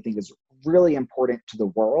hardware we think is really important to the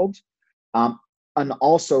world, and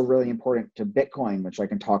also really important to Bitcoin, which I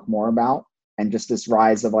can talk more about, and just this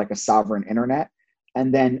rise of like a sovereign internet,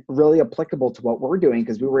 and then really applicable to what we're doing,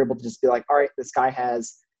 because we were able to just be like, all right, this guy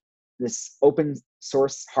has this open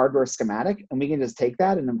source hardware schematic, and we can just take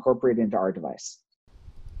that and incorporate it into our device.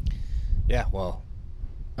 Yeah, well,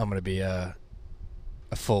 I'm going to be a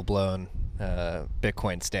full-blown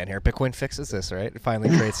Bitcoin stand here. Bitcoin fixes this, right? It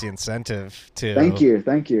finally creates the incentive to thank you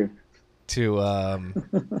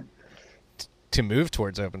to move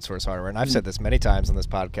towards open source hardware. And I've said this many times on this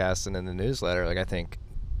podcast and in the newsletter. Like, I think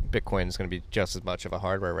Bitcoin is going to be just as much of a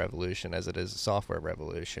hardware revolution as it is a software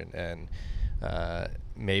revolution. And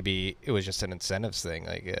maybe it was just an incentives thing.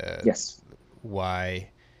 Like, yes, why?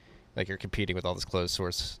 Like, you're competing with all this closed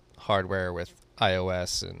source hardware with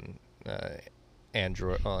iOS and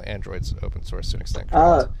Android's open source to an extent.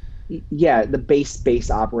 Yeah, the base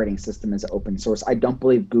operating system is open source. I don't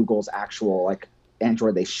believe Google's actual, like,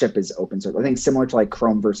 Android they ship is open source. I think similar to like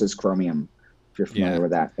Chrome versus Chromium, if you're familiar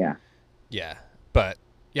with that. Yeah, but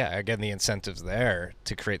yeah, again, the incentives there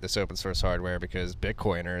to create this open source hardware, because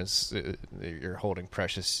Bitcoiners, you're holding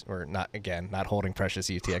precious, or not holding precious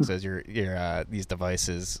UTXOs. Your these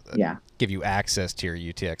devices give you access to your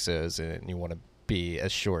UTXOs, and you want to be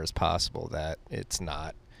as sure as possible that it's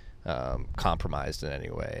not compromised in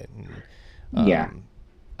any way. And,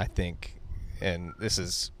 I think, and this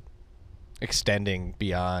is extending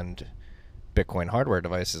beyond Bitcoin hardware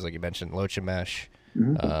devices, like you mentioned, Lochamesh,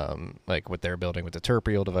 like what they're building with the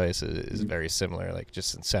Terpial device is very similar, like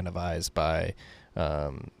just incentivized by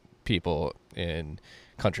people in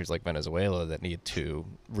countries like Venezuela that need to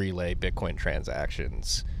relay Bitcoin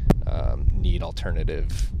transactions, need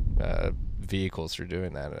alternative vehicles for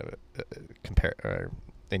doing that.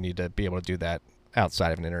 They need to be able to do that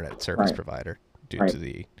outside of an internet service provider due to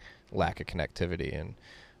the lack of connectivity. And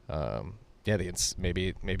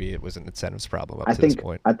maybe it was an incentives problem up to this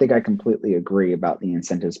point. I think I completely agree about the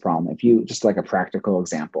incentives problem. If you just, like, a practical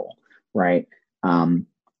example, right?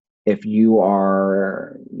 If you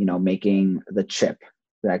are, you know, making the chip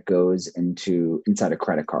that goes inside a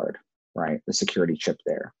credit card, right? The security chip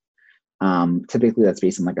there. Typically that's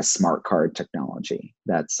based on like a smart card technology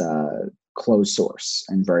that's closed source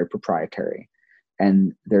and very proprietary.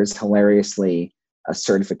 And there's hilariously a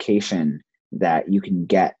certification that you can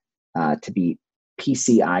get to be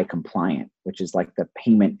PCI compliant, which is like the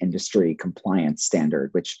payment industry compliance standard,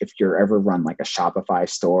 which if you're ever run like a Shopify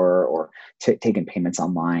store or taking payments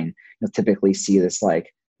online, you'll typically see this,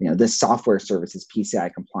 like, you know, this software service is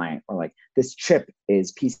PCI compliant, or like this chip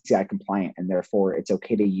is PCI compliant, and therefore it's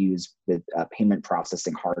okay to use with payment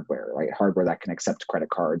processing hardware, right? Hardware that can accept credit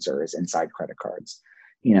cards or is inside credit cards.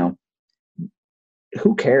 You know,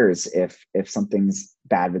 who cares if something's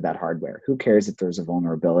bad with that hardware? Who cares if there's a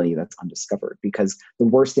vulnerability that's undiscovered? Because the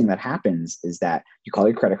worst thing that happens is that you call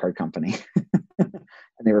your credit card company and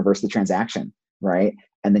they reverse the transaction, right?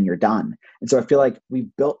 And then you're done. And so I feel like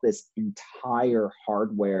we've built this entire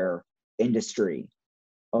hardware industry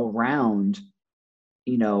around,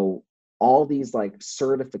 you know, all these like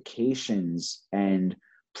certifications and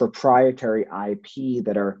proprietary IP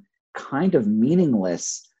that are kind of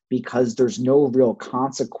meaningless because there's no real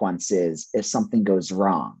consequences if something goes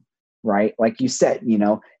wrong, right? Like you said, you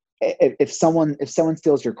know, if someone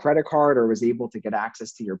steals your credit card or was able to get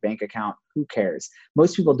access to your bank account, who cares?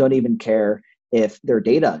 Most people don't even care if their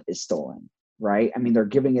data is stolen, right? I mean, they're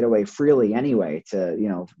giving it away freely anyway to, you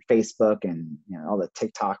know, Facebook and, you know, all the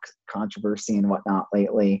TikTok controversy and whatnot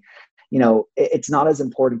lately. You know, it's not as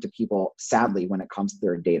important to people, sadly, when it comes to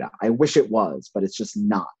their data. I wish it was, but it's just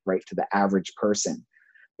not, right, to the average person.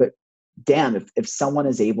 But damn, if someone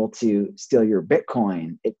is able to steal your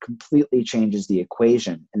Bitcoin, it completely changes the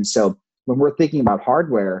equation. And so when we're thinking about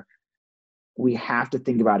hardware, we have to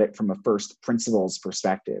think about it from a first principles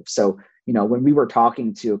perspective. So, you know, when we were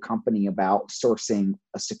talking to a company about sourcing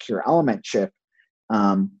a secure element chip,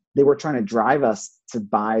 they were trying to drive us to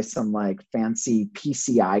buy some like fancy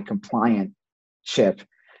PCI compliant chip.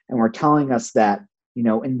 And we're telling us that, you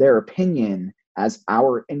know, in their opinion, as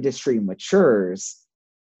our industry matures,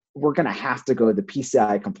 we're going to have to go the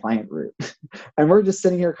PCI compliant route. And we're just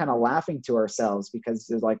sitting here kind of laughing to ourselves because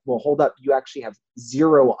they're like, well, hold up, you actually have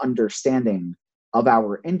zero understanding of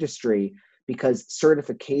our industry, because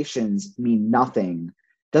certifications mean nothing.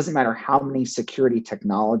 Doesn't matter how many security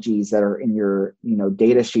technologies that are in your,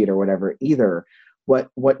 data sheet or whatever either.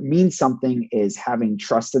 What means something is having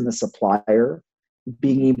trust in the supplier,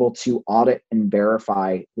 being able to audit and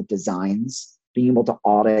verify the designs, being able to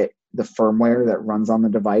audit the firmware that runs on the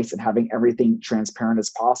device, and having everything transparent as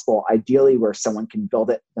possible, ideally where someone can build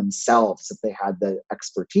it themselves if they had the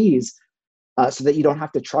expertise, so that you don't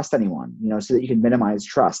have to trust anyone, so that you can minimize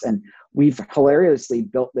trust. And we've hilariously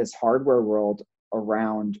built this hardware world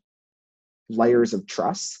around layers of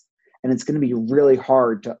trust, and it's going to be really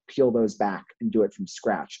hard to peel those back and do it from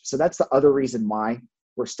scratch. So that's the other reason why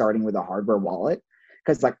we're starting with a hardware wallet,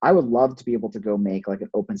 because I would love to be able to go make an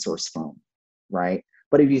open source phone, right?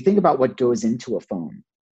 But if you think about what goes into a phone,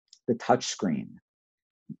 the touch screen,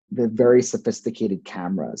 the very sophisticated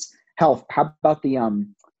cameras, hell, how about the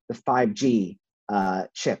 5G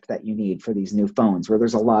chip that you need for these new phones, where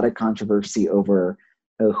there's a lot of controversy over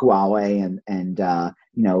Huawei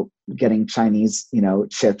and getting Chinese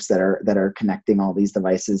chips that are connecting all these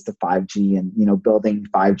devices to 5G, and building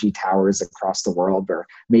 5G towers across the world, or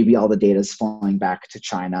maybe all the data is flowing back to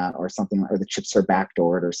China or something, or the chips are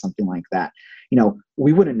backdoored or something like that.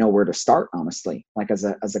 We wouldn't know where to start, honestly,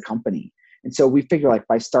 as a company. And so we figure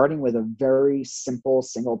by starting with a very simple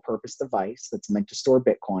single purpose device that's meant to store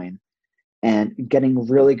Bitcoin, and getting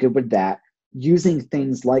really good with that, using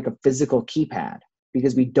things like a physical keypad,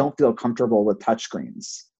 because we don't feel comfortable with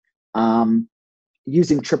touchscreens.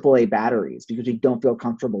 Using AAA batteries, because we don't feel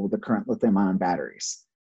comfortable with the current lithium-ion batteries.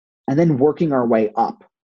 And then working our way up,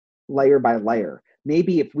 layer by layer.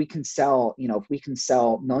 Maybe if we can sell,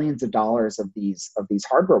 millions of dollars of these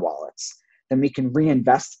hardware wallets, then we can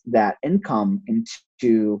reinvest that income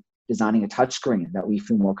into designing a touchscreen that we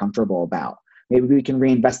feel more comfortable about. Maybe we can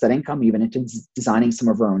reinvest that income even into designing some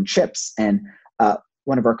of our own chips. And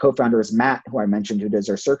one of our co-founders, Matt, who I mentioned, who does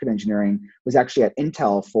our circuit engineering, was actually at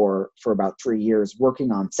Intel for about 3 years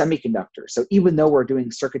working on semiconductors. So even though we're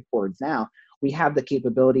doing circuit boards now, we have the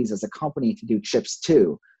capabilities as a company to do chips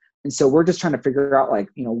too. And so we're just trying to figure out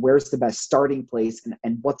where's the best starting place,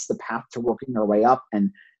 and what's the path to working our way up.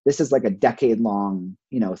 And this is a decade-long,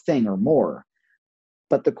 thing or more.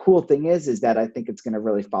 But the cool thing is that I think it's going to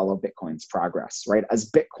really follow Bitcoin's progress, right?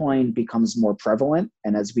 As Bitcoin becomes more prevalent,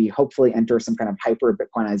 and as we hopefully enter some kind of hyper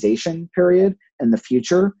Bitcoinization period in the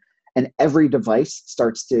future, and every device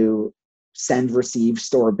starts to send, receive,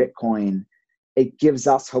 store Bitcoin, it gives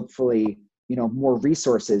us hopefully, more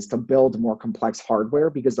resources to build more complex hardware,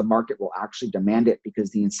 because the market will actually demand it,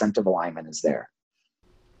 because the incentive alignment is there.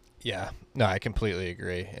 Yeah, no, I completely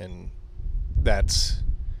agree. And it's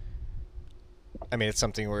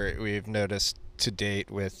something we've noticed to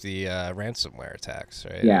date with the ransomware attacks,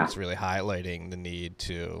 right? Yeah. It's really highlighting the need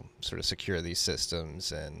to sort of secure these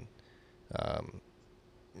systems, and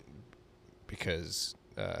because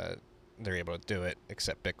they're able to do it,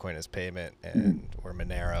 accept Bitcoin as payment, and or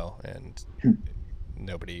Monero, and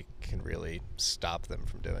nobody can really stop them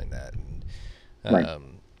from doing that. And Right.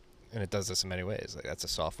 And it does this in many ways. That's a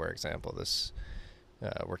software example. This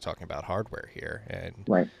we're talking about hardware here, and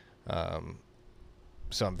Right.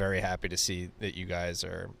 So I'm very happy to see that you guys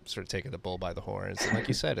are sort of taking the bull by the horns. And like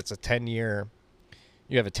you said, it's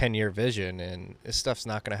you have a 10-year vision, and this stuff's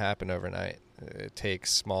not going to happen overnight. It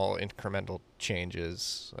takes small incremental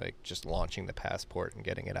changes, like just launching the passport and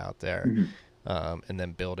getting it out there, and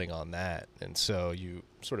then building on that. And so you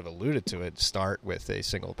sort of alluded to it, start with a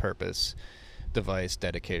single purpose device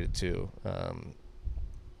dedicated to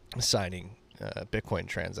signing Bitcoin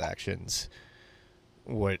transactions.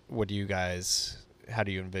 What do you guys, how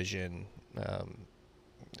do you envision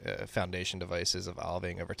foundation devices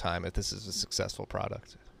evolving over time if this is a successful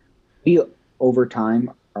product? We, over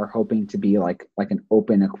time, are hoping to be like an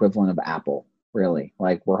open equivalent of Apple, really.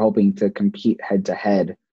 We're hoping to compete head to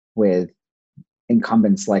head with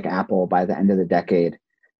incumbents like Apple by the end of the decade.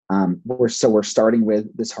 We're starting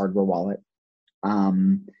with this hardware wallet.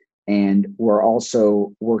 And we're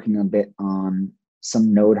also working a bit on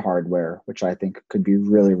some node hardware, which I think could be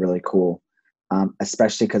really, really cool,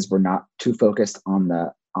 especially because we're not too focused on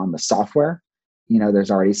the software.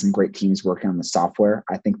 There's already some great teams working on the software.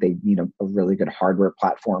 I think they need a really good hardware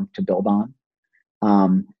platform to build on.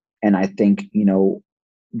 And I think,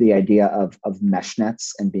 the idea of mesh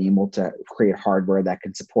nets and being able to create hardware that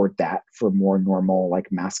can support that for more normal,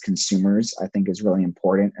 mass consumers, I think is really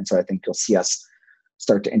important. And so I think you'll see us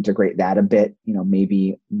start to integrate that a bit.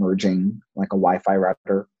 Maybe merging like a Wi-Fi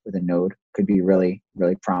router with a node could be really,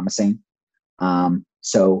 really promising.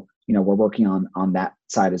 So we're working on that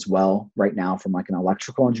side as well right now from like an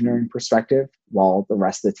electrical engineering perspective, while the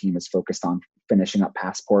rest of the team is focused on finishing up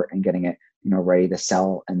Passport and getting it, ready to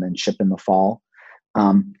sell and then ship in the fall.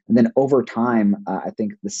 And then over time, I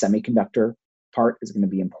think the semiconductor part is going to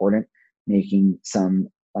be important, making some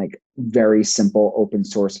like very simple open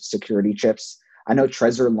source security chips. I know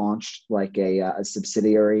Trezor launched like a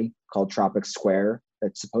subsidiary called Tropic Square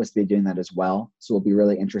that's supposed to be doing that as well. So we'll be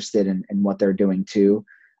really interested in what they're doing too.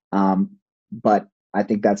 But I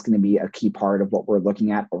think that's going to be a key part of what we're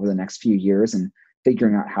looking at over the next few years, and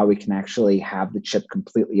figuring out how we can actually have the chip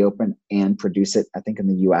completely open and produce it, I think in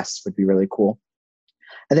the US would be really cool.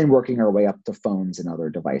 And then working our way up to phones and other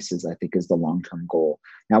devices, I think is the long-term goal.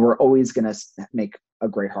 Now, we're always going to make a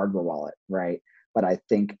great hardware wallet, right? But I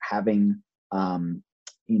think having, a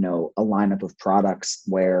lineup of products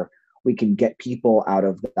where we can get people out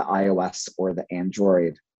of the iOS or the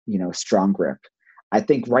Android, strong grip. I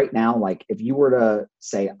think right now, like if you were to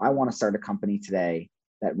say, I want to start a company today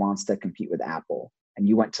that wants to compete with Apple, and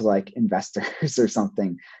you went to like investors or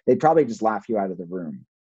something, they'd probably just laugh you out of the room.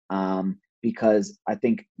 Because I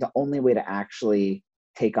think the only way to actually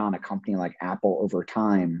take on a company like Apple over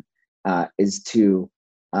time is to,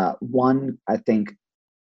 one, I think,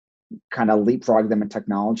 kind of leapfrog them in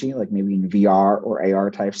technology, like maybe in VR or AR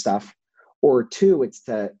type stuff, or two, it's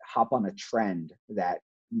to hop on a trend that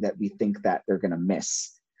we think that they're going to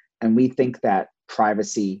miss. And we think that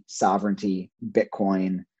privacy, sovereignty,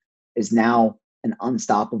 Bitcoin is now an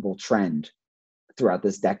unstoppable trend throughout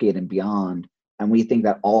this decade and beyond. And we think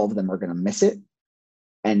that all of them are going to miss it.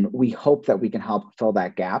 And we hope that we can help fill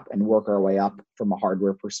that gap and work our way up from a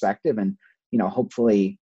hardware perspective. And,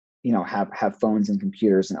 hopefully, have phones and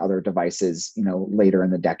computers and other devices, later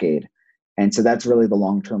in the decade. And so that's really the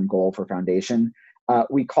long-term goal for Foundation.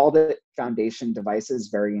 We called it Foundation Devices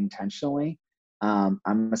very intentionally. I'm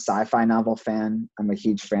a sci-fi novel fan. I'm a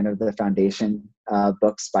huge fan of the Foundation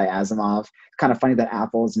books by Asimov. It's kind of funny that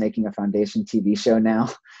Apple is making a Foundation TV show now,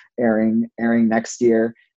 airing next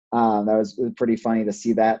year. That was pretty funny to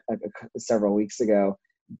see that several weeks ago.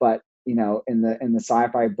 But in the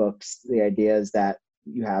sci-fi books, the idea is that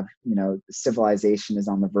you have civilization is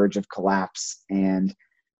on the verge of collapse, and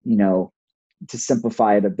to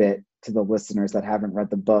simplify it a bit to the listeners that haven't read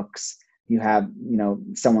the books, you have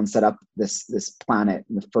someone set up this planet,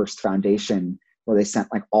 the first Foundation, where they sent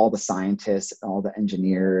like all the scientists, all the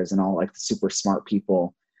engineers, and all like the super smart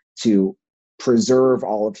people to preserve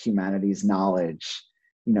all of humanity's knowledge,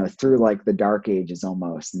 through like the dark ages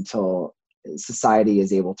almost, until society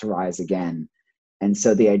is able to rise again. And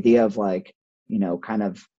so the idea of like, kind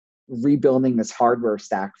of rebuilding this hardware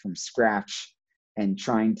stack from scratch and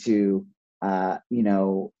trying to,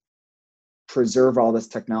 preserve all this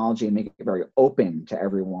technology and make it very open to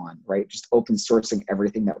everyone, right? Just open sourcing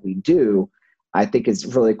everything that we do, I think is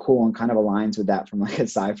really cool and kind of aligns with that from like a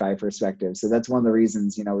sci-fi perspective. So that's one of the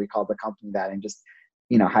reasons, we called the company that, and just,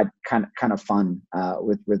 had kind of fun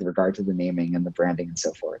with regard to the naming and the branding and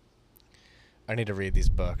so forth. I need to read these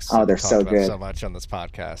books. Oh, they're so good. So much on this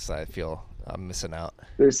podcast. I feel I'm missing out.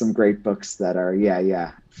 There's some great books that are,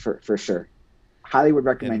 for sure. Highly would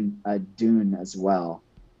recommend Dune as well.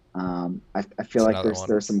 I feel like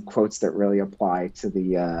there's some quotes that really apply to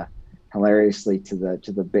the hilariously to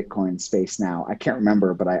the Bitcoin space now. I can't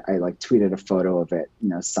remember, but I like tweeted a photo of it,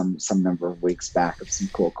 some number of weeks back, of some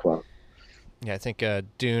cool quote. Yeah, I think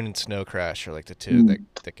Dune and Snow Crash are like the two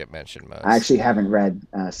that get mentioned most. I actually haven't read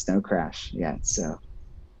Snow Crash yet, so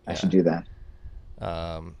I should do that.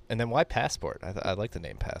 And then why Passport? I like the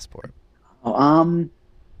name Passport.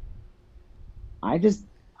 I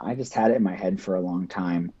just had it in my head for a long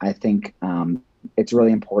time. I think it's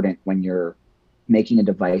really important when you're making a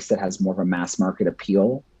device that has more of a mass market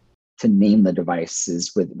appeal to name the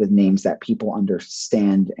devices with names that people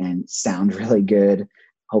understand and sound really good,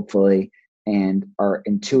 hopefully, and are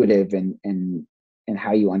intuitive in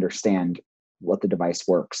how you understand what the device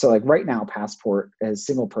works. So like right now, Passport is a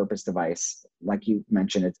single purpose device. Like you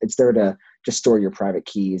mentioned, it's there to just store your private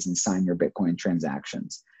keys and sign your Bitcoin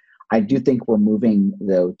transactions. I do think we're moving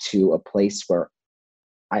though to a place where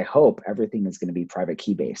I hope everything is going to be private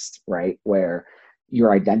key based, right? Where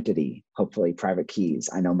your identity, hopefully private keys.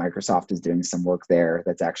 I know Microsoft is doing some work there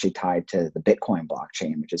that's actually tied to the Bitcoin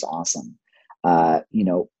blockchain, which is awesome.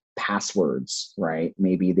 Passwords, right?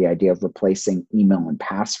 Maybe the idea of replacing email and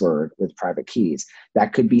password with private keys.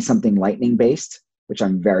 That could be something Lightning based, which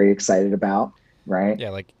I'm very excited about, right? Yeah,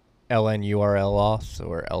 like LNURL auth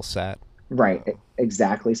or LSAT. Right,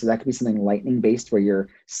 exactly. So that could be something Lightning based where you're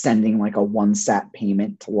sending like a one sat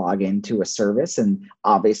payment to log into a service. And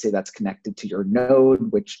obviously that's connected to your node,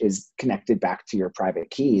 which is connected back to your private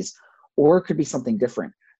keys. Or it could be something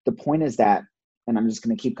different. The point is that, and I'm just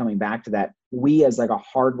going to keep coming back to that, we as like a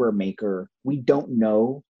hardware maker, we don't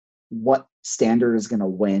know what standard is going to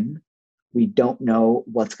win. We don't know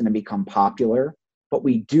what's going to become popular, but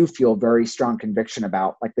we do feel very strong conviction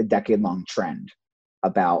about like the decade-long trend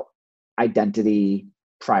about identity,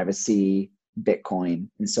 privacy, Bitcoin,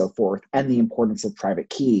 and so forth, and the importance of private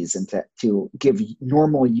keys and to give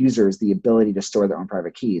normal users the ability to store their own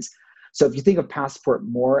private keys. So if you think of Passport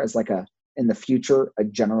more as like a, in the future, a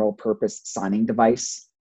general purpose signing device,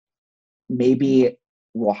 maybe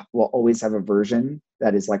we'll always have a version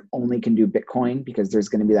that is like only can do Bitcoin because there's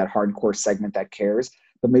going to be that hardcore segment that cares.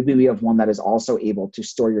 But maybe we have one that is also able to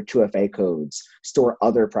store your 2FA codes, store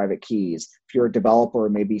other private keys. If you're a developer,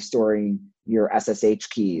 maybe storing your SSH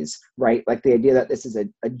keys, right? Like the idea that this is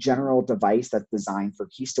a general device that's designed for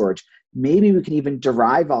key storage. Maybe we can even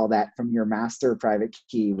derive all that from your master private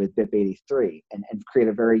key with BIP83 and create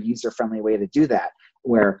a very user-friendly way to do that,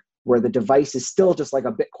 where the device is still just like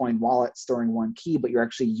a Bitcoin wallet storing one key, but you're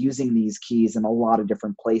actually using these keys in a lot of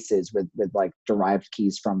different places with like derived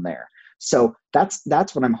keys from there. So that's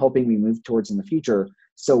what I'm hoping we move towards in the future.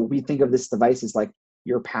 So we think of this device as like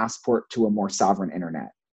your passport to a more sovereign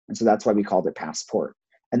internet. And so that's why we called it Passport.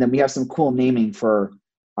 And then we have some cool naming for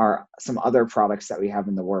some other products that we have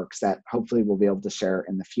in the works that hopefully we'll be able to share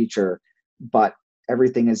in the future. But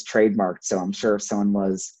everything is trademarked. So I'm sure if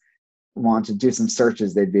someone want to do some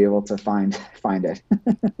searches, they'd be able to find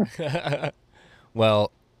it.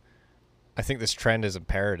 Well, I think this trend is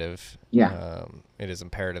imperative. Yeah. It is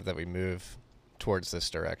imperative that we move towards this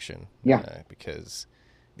direction. Yeah. Because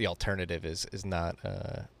the alternative is not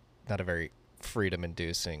a very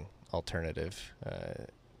freedom-inducing alternative.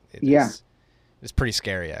 It's pretty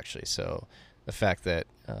scary, actually. So the fact that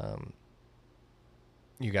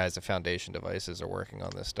you guys at Foundation Devices are working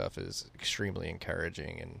on this stuff is extremely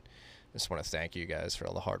encouraging, and I just want to thank you guys for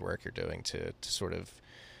all the hard work you're doing to sort of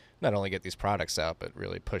not only get these products out, but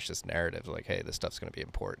really push this narrative like, hey, this stuff's going to be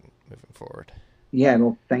important moving forward. Yeah,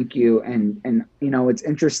 well, thank you. And you know, it's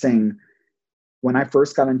interesting. When I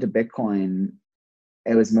first got into Bitcoin,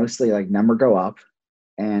 it was mostly like number go up,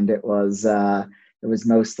 and it was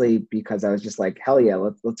mostly because I was just like, hell yeah,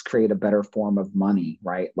 let's create a better form of money,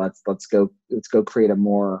 right? Let's go create a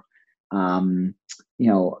more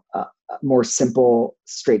more simple,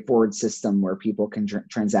 straightforward system where people can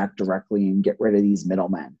transact directly and get rid of these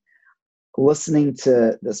middlemen. Listening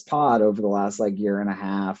to this pod over the last like year and a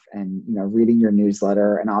half, and reading your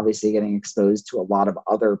newsletter, and obviously getting exposed to a lot of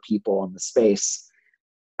other people in the space,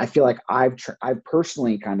 I feel like I've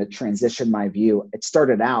personally kind of transitioned my view. It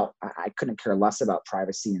started out, I couldn't care less about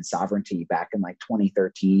privacy and sovereignty back in like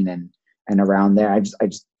 2013 and around there. I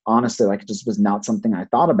just honestly, like, it just was not something I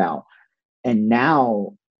thought about. And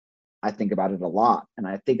now I think about it a lot. And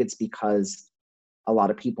I think it's because a lot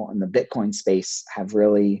of people in the Bitcoin space have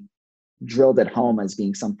really drilled it home as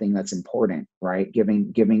being something that's important, right?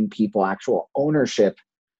 Giving people actual ownership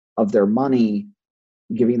of their money,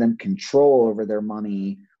 giving them control over their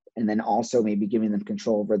money, and then also maybe giving them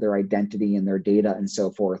control over their identity and their data and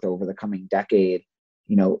so forth over the coming decade,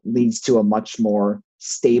 leads to a much more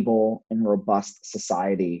stable and robust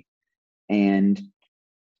society. And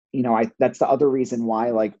that's the other reason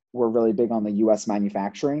why like we're really big on the US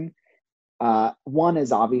manufacturing. One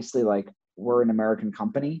is obviously like we're an American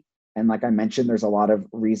company. And like I mentioned, there's a lot of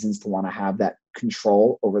reasons to want to have that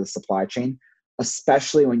control over the supply chain,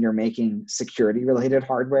 especially when you're making security related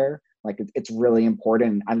hardware. Like it's really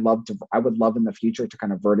important. I would love in the future to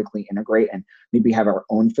kind of vertically integrate and maybe have our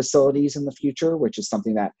own facilities in the future, which is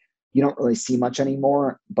something that you don't really see much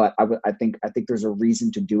anymore. But I think there's a reason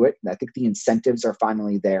to do it. I think the incentives are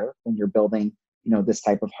finally there when you're building, this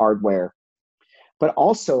type of hardware. But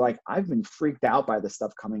also, like, I've been freaked out by the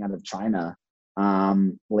stuff coming out of China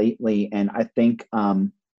lately, and I think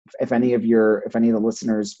if any of the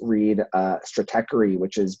listeners read Stratechery,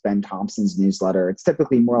 which is Ben Thompson's newsletter, it's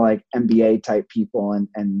typically more like MBA type people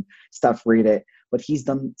and stuff read it. But he's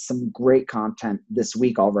done some great content this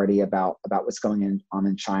week already about what's going on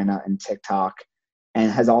in China and TikTok,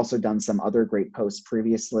 and has also done some other great posts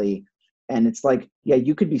previously. And it's like, yeah,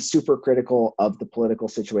 you could be super critical of the political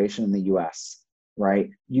situation in the US, right?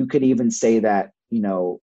 You could even say that,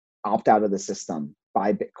 opt out of the system,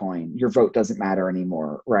 buy Bitcoin, your vote doesn't matter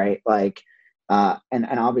anymore, right? Like, and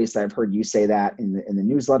obviously I've heard you say that in the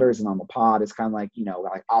newsletters and on the pod. It's kind of like,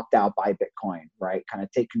 like opt out, buy Bitcoin, right? Kind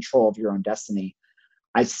of take control of your own destiny.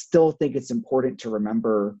 I still think it's important to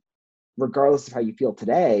remember regardless of how you feel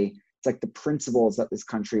today, it's like the principles that this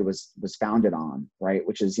country was founded on, right?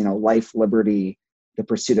 Which is, life, liberty, the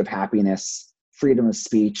pursuit of happiness, freedom of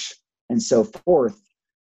speech, and so forth.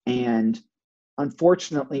 And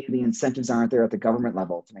unfortunately, the incentives aren't there at the government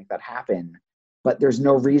level to make that happen. But there's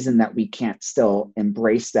no reason that we can't still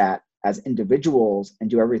embrace that as individuals and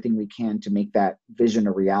do everything we can to make that vision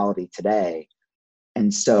a reality today.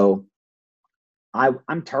 And so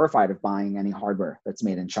I'm terrified of buying any hardware that's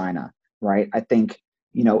made in China, right? I think,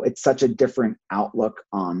 it's such a different outlook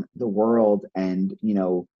on the world, and,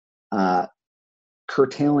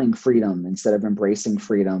 curtailing freedom instead of embracing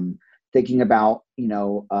freedom, thinking about,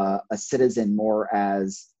 a citizen more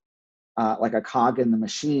as like a cog in the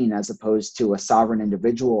machine as opposed to a sovereign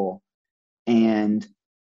individual. And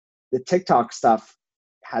the TikTok stuff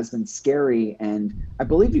has been scary. And I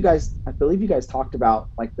believe you guys talked about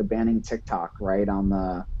like the banning TikTok, right? On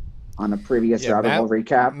a previous Rabbit Hole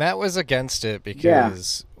recap. Matt was against it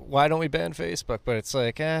because why don't we ban Facebook? But it's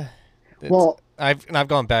like, I've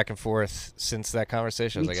gone back and forth since that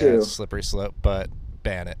conversation. I was like, it's a slippery slope, but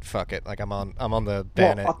ban it. Fuck it. Like I'm on the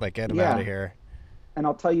ban it. Like get him out of here. And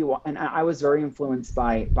I'll tell you what. And I was very influenced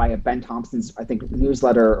by a Ben Thompson's, I think,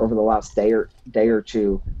 newsletter over the last day or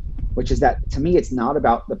two, which is that to me it's not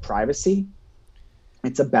about the privacy.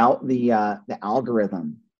 It's about the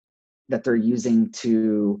algorithm that they're using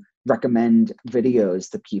to recommend videos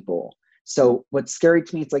to people. So what's scary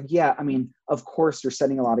to me, it's like, of course you're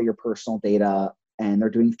sending a lot of your personal data, and they're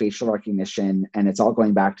doing facial recognition, and it's all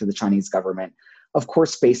going back to the Chinese government. Of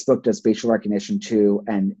course, Facebook does facial recognition too,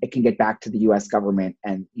 and it can get back to the U.S. government,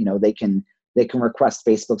 and they can request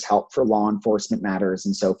Facebook's help for law enforcement matters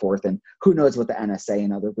and so forth. And who knows what the NSA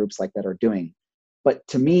and other groups like that are doing. But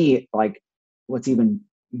to me, like, what's even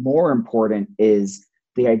more important is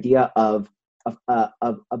the idea of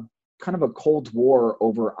kind of a cold war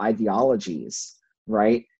over ideologies,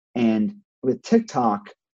 right? And with TikTok,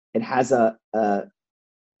 it has a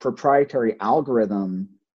proprietary algorithm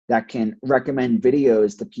that can recommend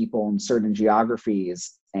videos to people in certain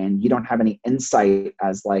geographies, and you don't have any insight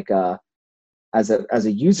as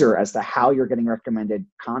a user as to how you're getting recommended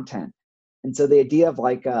content. And so the idea of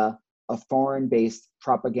like a foreign-based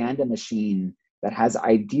propaganda machine that has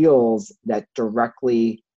ideals that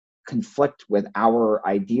directly conflict with our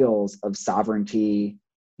ideals of sovereignty,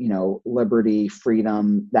 liberty,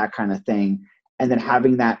 freedom, that kind of thing, and then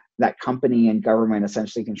having that company and government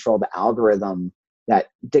essentially control the algorithm that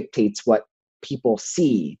dictates what people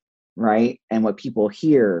see, right, and what people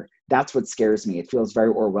hear. That's what scares me. It feels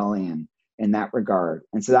very Orwellian in that regard.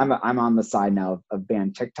 And so I'm on the side now of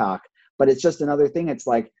ban TikTok, but it's just another thing. It's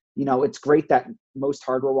like, it's great that most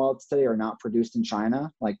hardware wallets today are not produced in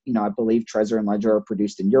China. Like, I believe Trezor and Ledger are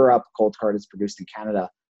produced in Europe, Coldcard is produced in Canada,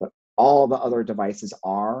 but all the other devices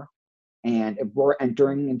are. And if we're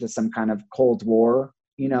entering into some kind of Cold War,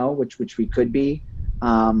 which we could be,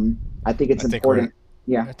 I think it's important.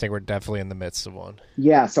 I think we're definitely in the midst of one.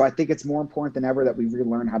 Yeah, so I think it's more important than ever that we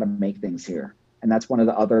relearn how to make things here. And that's one of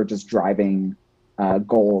the other just driving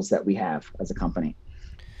goals that we have as a company.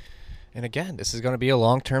 And again, this is going to be a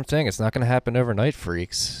long-term thing. It's not going to happen overnight,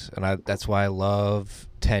 freaks. And that's why I love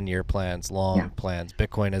 10-year plans, plans.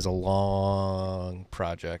 Bitcoin is a long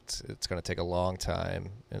project. It's going to take a long time.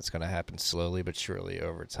 And it's going to happen slowly but surely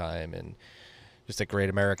over time. And just at Great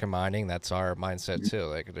American Mining, that's our mindset too.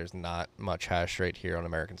 Like, there's not much hash rate here on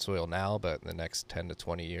American soil now, but in the next 10 to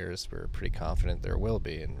 20 years, we're pretty confident there will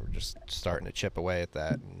be. And we're just starting to chip away at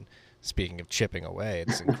that. And speaking of chipping away,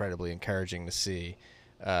 it's incredibly encouraging to see.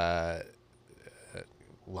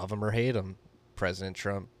 Love him or hate him, President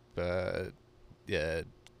Trump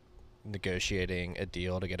negotiating a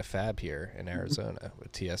deal to get a fab here in Arizona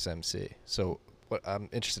with TSMC. So I'm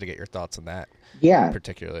interested to get your thoughts on that. Yeah,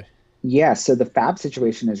 particularly. Yeah, so the fab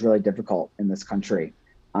situation is really difficult in this country.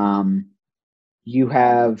 You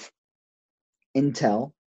have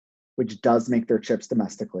Intel, which does make their chips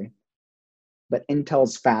domestically, but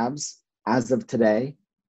Intel's fabs, as of today,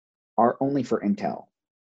 are only for Intel.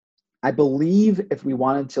 I believe if we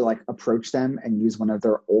wanted to like approach them and use one of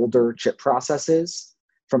their older chip processes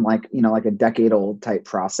from like a decade old type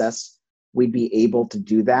process, we'd be able to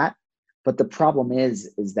do that. But the problem is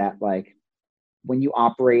that like when you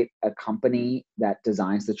operate a company that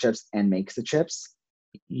designs the chips and makes the chips,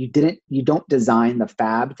 you don't design the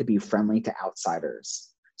fab to be friendly to outsiders.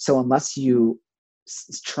 So unless you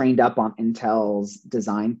trained up on Intel's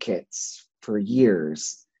design kits for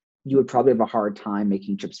years, you would probably have a hard time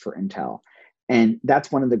making chips for Intel. And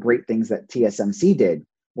that's one of the great things that TSMC did,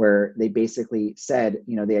 where they basically said,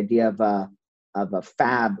 the idea of a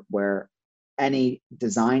fab where any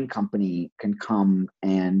design company can come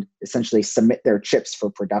and essentially submit their chips for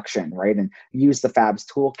production, right? And use the Fabs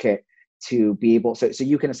toolkit to be able, so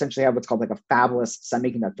you can essentially have what's called like a fabless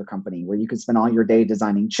semiconductor company where you can spend all your day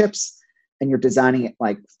designing chips and you're designing it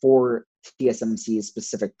like for TSMC's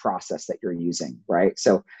specific process that you're using, right?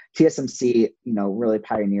 So TSMC, really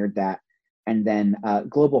pioneered that. And then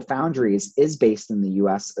Global Foundries is based in the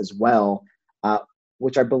US as well,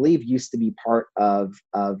 which I believe used to be part of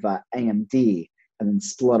AMD and then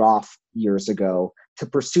split off years ago to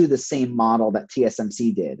pursue the same model that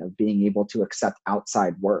TSMC did of being able to accept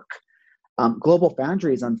outside work. Global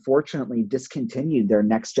Foundries unfortunately discontinued their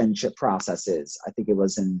next gen chip processes. I think it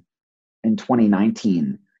was in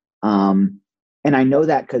 2019. And I know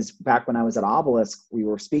that because back when I was at Obelisk, we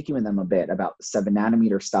were speaking with them a bit about the 7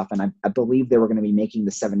 nanometer stuff. And I believe they were going to be making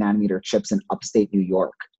the 7 nanometer chips in upstate New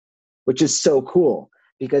York, which is so cool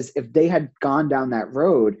because if they had gone down that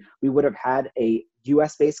road, we would have had a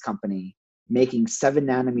US based company making 7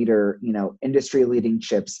 nanometer, industry leading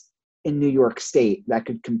chips in New York State that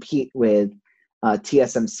could compete with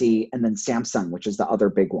TSMC and then Samsung, which is the other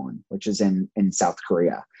big one, which is in South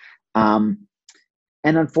Korea.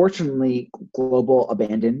 And unfortunately, Global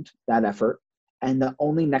abandoned that effort. And the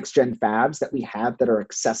only next gen fabs that we have that are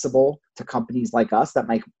accessible to companies like us that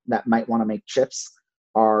might want to make chips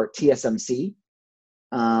are TSMC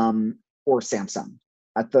or Samsung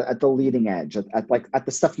at the leading edge, at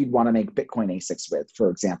the stuff you'd want to make Bitcoin ASICs with, for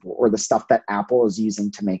example, or the stuff that Apple is using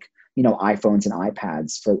to make iPhones and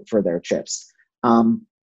iPads for their chips.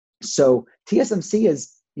 So TSMC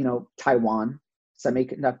is Taiwan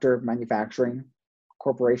Semiconductor Manufacturing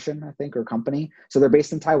Corporation, I think, or company. So they're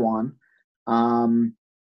based in Taiwan.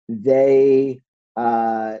 They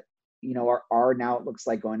are now, it looks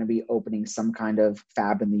like, going to be opening some kind of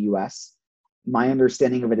fab in the US. My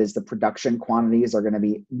understanding of it is the production quantities are going to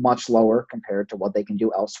be much lower compared to what they can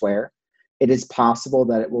do elsewhere. It is possible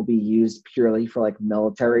that it will be used purely for like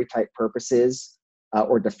military type purposes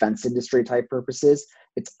or defense industry type purposes.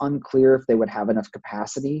 It's unclear if they would have enough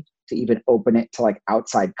capacity to even open it to like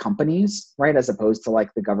outside companies, right? As opposed to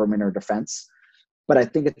like the government or defense. But I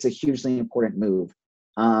think it's a hugely important move.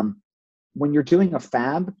 When you're doing a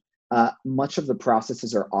fab, much of the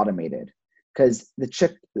processes are automated because the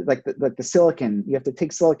chip, like the silicon, you have to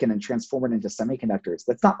take silicon and transform it into semiconductors.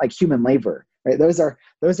 That's not like human labor, right? Those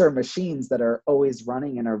are machines that are always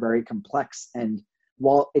running and are very complex. And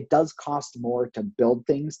while it does cost more to build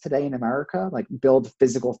things today in America, like build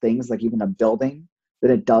physical things, like even a building,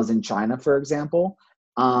 than it does in China, for example,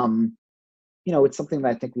 it's something that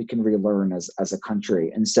I think we can relearn as a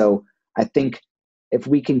country. And so I think if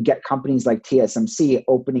we can get companies like TSMC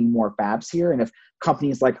opening more fabs here, and if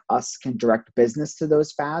companies like us can direct business to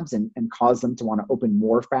those fabs and cause them to want to open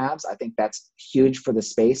more fabs, I think that's huge for the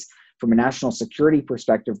space from a national security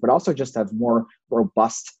perspective, but also just have more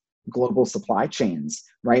robust global supply chains,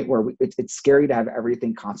 right? Where it's scary to have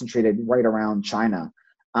everything concentrated right around China.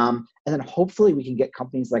 And then hopefully we can get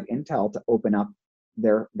companies like Intel to open up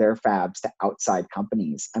their fabs to outside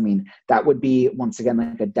companies. I mean, that would be, once again,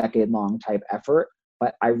 like a decade-long type effort,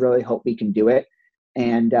 but I really hope we can do it.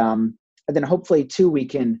 And then hopefully too, we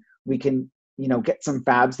can get some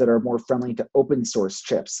fabs that are more friendly to open source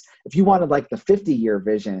chips. If you wanted like the 50-year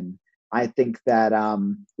vision, I think that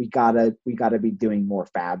we gotta be doing more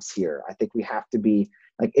fabs here. I think we have to be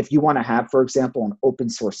like, if you want to have, for example, an open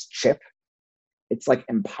source chip, it's like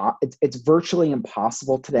it's virtually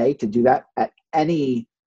impossible today to do that at any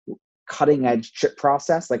cutting edge chip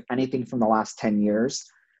process, like anything from the last 10 years,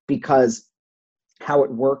 because how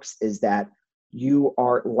it works is that you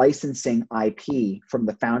are licensing IP from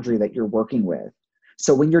the foundry that you're working with.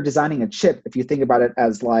 So when you're designing a chip, if you think about it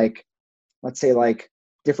as like, let's say like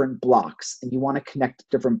different blocks, and you want to connect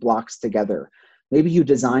different blocks together, maybe you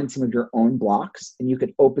design some of your own blocks and you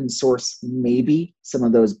could open source maybe some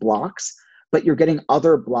of those blocks, but you're getting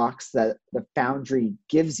other blocks that the foundry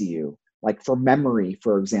gives you, like for memory,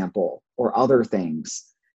 for example, or other things.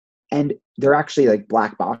 And they're actually like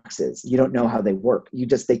black boxes. You don't know how they work.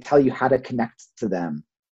 They tell you how to connect to them,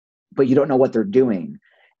 but you don't know what they're doing.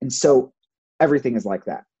 And so everything is like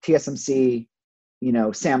that. TSMC,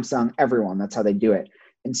 Samsung, everyone, that's how they do it.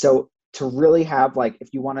 And so to really have, like,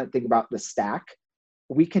 if you want to think about the stack,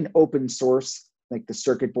 we can open source like the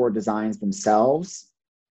circuit board designs themselves.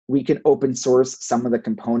 We can open source some of the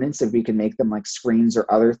components if we can make them like screens or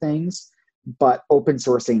other things. But open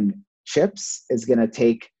sourcing chips is going to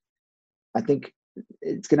take, I think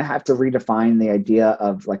it's going to have to redefine the idea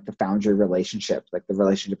of like the foundry relationship, like the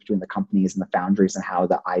relationship between the companies and the foundries and how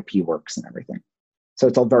the IP works and everything. So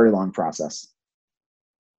it's a very long process.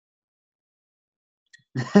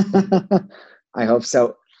 I hope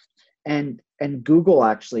so. And Google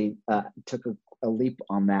actually took a leap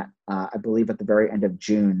on that. I believe at the very end of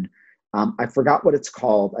June. I forgot what it's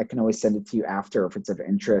called. I can always send it to you after if it's of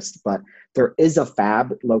interest. But there is a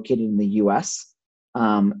fab located in the U.S.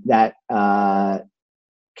 That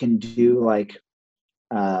can do like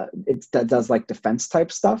that does like defense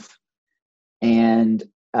type stuff. And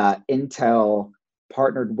Intel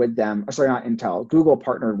partnered with them. Sorry, not Intel. Google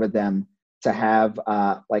partnered with them to have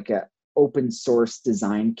like a open source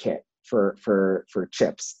design kit for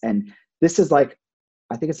chips. And this is like,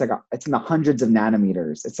 I think it's like it's in the hundreds of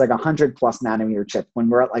nanometers. It's like 100+ nanometer chip when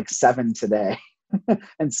we're at like 7 today.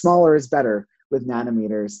 And smaller is better with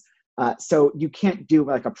nanometers. So you can't do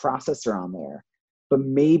like a processor on there, but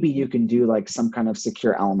maybe you can do like some kind of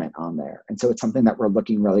secure element on there. And so it's something that we're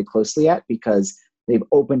looking really closely at, because they've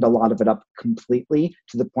opened a lot of it up completely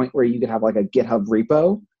to the point where you could have like a GitHub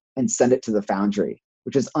repo and send it to the foundry,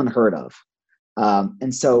 which is unheard of.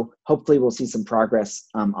 And so hopefully we'll see some progress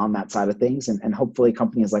on that side of things, and hopefully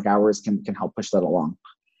companies like ours can help push that along.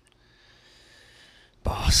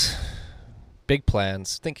 Boss, big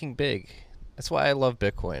plans, thinking big. That's why I love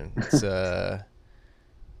Bitcoin. It's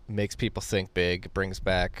makes people think big, brings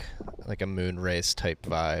back like a moon race type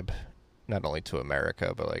vibe, not only to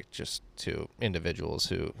America, but like just to individuals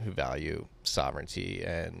who value sovereignty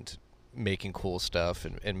and making cool stuff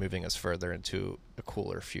and moving us further into a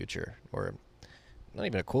cooler future, or not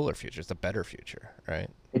even a cooler future, it's a better future, right?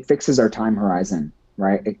 It fixes our time horizon,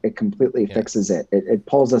 right? It completely fixes it. It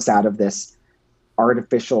pulls us out of this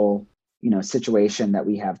artificial, situation that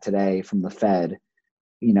we have today from the Fed,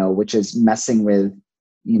 which is messing with,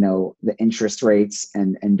 the interest rates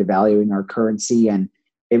and devaluing our currency. And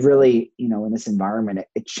it really, in this environment,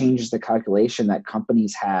 it changes the calculation that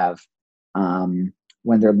companies have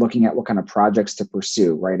when they're looking at what kind of projects to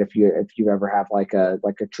pursue, right? If you ever have like a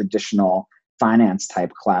traditional finance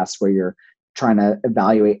type class where you're trying to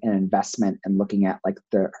evaluate an investment and looking at like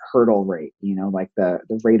the hurdle rate, like the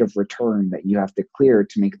rate of return that you have to clear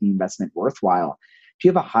to make the investment worthwhile. If you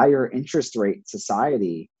have a higher interest rate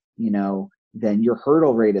society, then your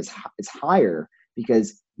hurdle rate is higher,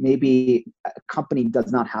 because maybe a company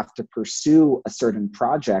does not have to pursue a certain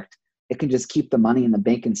project. It can just keep the money in the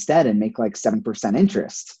bank instead and make like 7%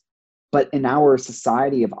 interest. But in our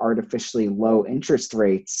society of artificially low interest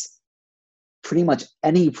rates, pretty much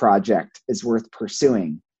any project is worth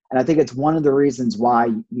pursuing. And I think it's one of the reasons why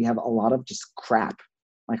we have a lot of just crap,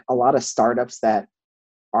 like a lot of startups that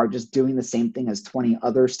are just doing the same thing as 20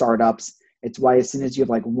 other startups. It's why as soon as you have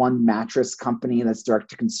like one mattress company that's direct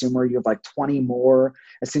to consumer, you have like 20 more.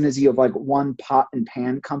 As soon as you have like one pot and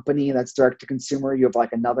pan company that's direct to consumer, you have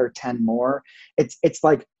like another 10 more. It's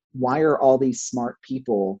like, why are all these smart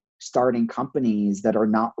people starting companies that are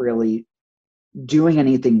not really doing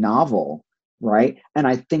anything novel, right? And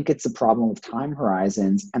I think it's a problem of time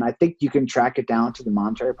horizons. And I think you can track it down to the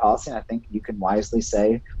monetary policy. And I think you can wisely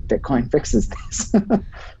say Bitcoin fixes this.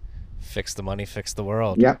 Fix the money, fix the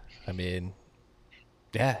world. Yep. I mean,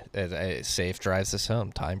 yeah, safe drives us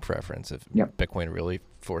home. Time preference. If Bitcoin really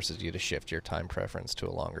forces you to shift your time preference to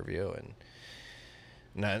a longer view,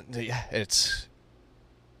 it's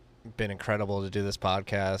been incredible to do this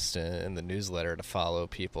podcast and the newsletter to follow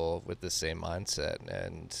people with the same mindset,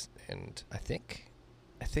 and I think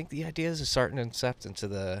the ideas are starting to incept into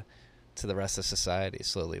the rest of society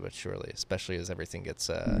slowly but surely, especially as everything gets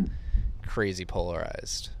crazy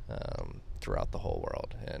polarized throughout the whole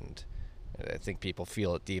world. And I think people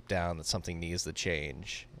feel it deep down that something needs to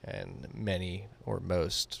change, and many or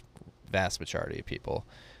most vast majority of people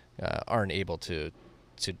aren't able to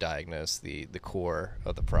diagnose the core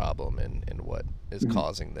of the problem and what is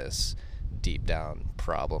causing this deep down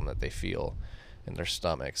problem that they feel in their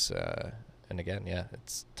stomachs. And again,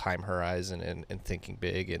 it's time horizon and thinking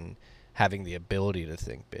big and having the ability to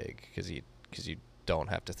think big, because you don't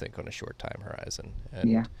have to think on a short time horizon.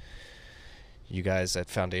 And you guys at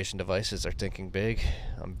Foundation Devices are thinking big.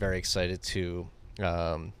 I'm very excited to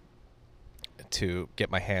get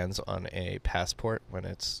my hands on a passport when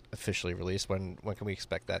it's officially released. When can we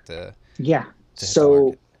expect that to hit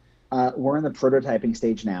the market? We're in the prototyping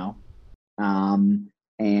stage now.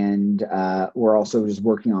 And we're also just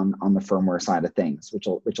working on the firmware side of things, which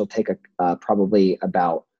will take probably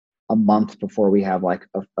about a month before we have like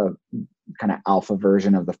a kind of alpha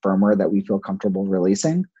version of the firmware that we feel comfortable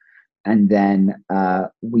releasing. And then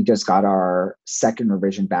we just got our second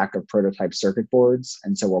revision back of prototype circuit boards,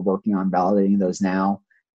 and so we're working on validating those now.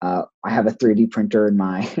 I have a 3D printer in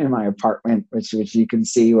my apartment, which you can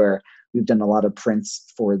see, where we've done a lot of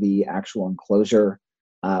prints for the actual enclosure.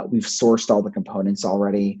 We've sourced all the components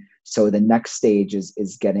already. So the next stage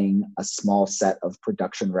is getting a small set of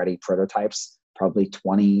production ready prototypes, probably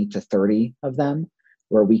 20 to 30 of them,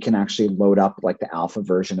 where we can actually load up like the alpha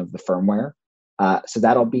version of the firmware. So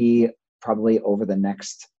that'll be probably over the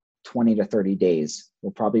next 20 to 30 days.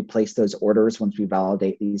 We'll probably place those orders once we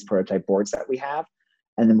validate these prototype boards that we have.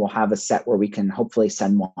 And then we'll have a set where we can hopefully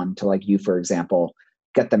send one to like you, for example,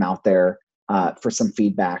 get them out there for some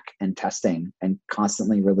feedback and testing, and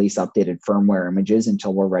constantly release updated firmware images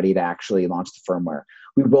until we're ready to actually launch the firmware.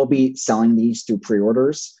 We will be selling these through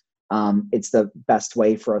pre-orders. It's the best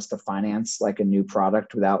way for us to finance like a new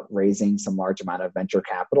product without raising some large amount of venture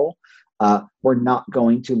capital. We're not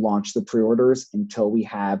going to launch the pre-orders until we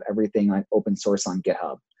have everything like open source on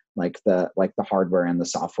GitHub, like the hardware and the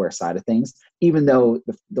software side of things, even though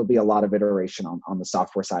there'll be a lot of iteration on the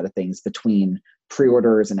software side of things between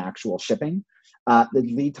pre-orders and actual shipping. The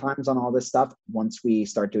lead times on all this stuff, once we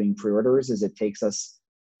start doing pre-orders, is it takes us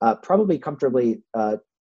probably comfortably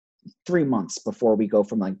 3 months before we go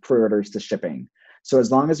from like pre-orders to shipping. So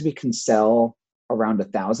as long as we can sell around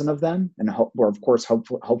 1,000 of them, and we're of course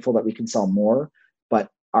hopeful that we can sell more, but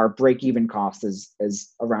our break-even cost is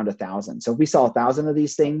around 1,000. So if we sell 1,000 of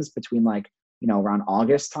these things between like, around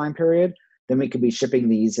August time period, then we could be shipping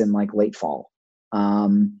these in like late fall,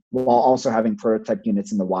 while also having prototype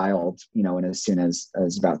units in the wild, in as soon as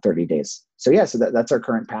about 30 days. So yeah, so that's our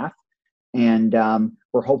current path. And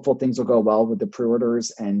we're hopeful things will go well with the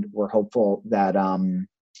pre-orders, and we're hopeful that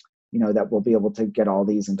that we'll be able to get all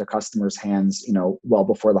these into customers' hands, well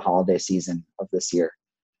before the holiday season of this year.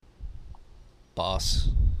 Boss,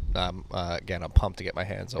 again, I'm pumped to get my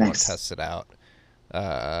hands on one, test it out.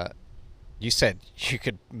 You said you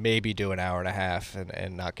could maybe do an hour and a half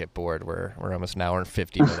and not get bored. We're almost an hour and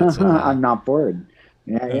 50 minutes. I'm not bored.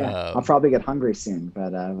 Yeah. I'll probably get hungry soon,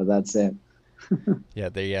 but that's it.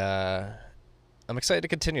 Yeah, I'm excited to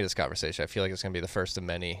continue this conversation. I feel like it's going to be the first of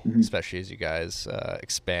many, especially as you guys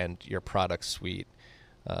expand your product suite.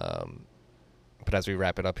 But as we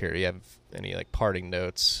wrap it up here, do you have any like parting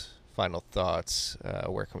notes, final thoughts?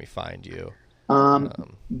 Where can we find you?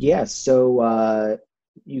 Yes. So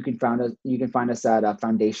you can find us at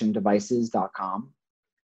foundationdevices.com.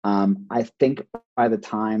 I think by the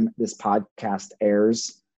time this podcast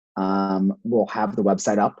airs, we'll have the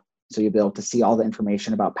website up. So you'll be able to see all the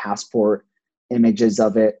information about Passport, images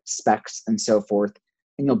of it, specs, and so forth.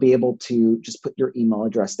 And you'll be able to just put your email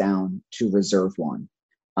address down to reserve one.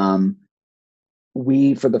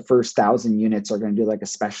 We, for the first 1,000 units, are going to do like a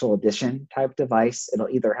special edition type device. It'll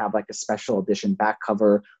either have like a special edition back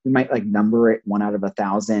cover. We might like number it 1 out of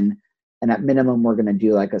 1,000. And at minimum, we're going to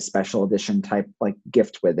do like a special edition type like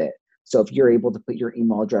gift with it. So if you're able to put your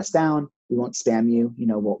email address down, we won't spam you.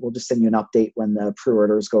 We'll just send you an update when the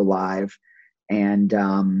pre-orders go live. And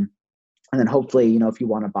then hopefully, if you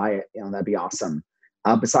want to buy it, that'd be awesome.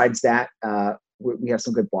 Besides that, we have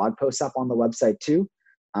some good blog posts up on the website too,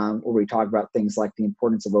 where we talk about things like the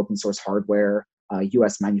importance of open source hardware,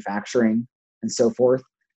 US manufacturing, and so forth.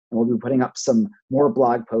 And we'll be putting up some more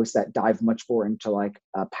blog posts that dive much more into like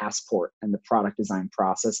Passport and the product design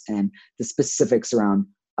process and the specifics around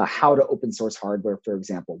how to open source hardware, for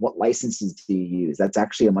example. What licenses do you use? That's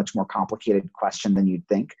actually a much more complicated question than you'd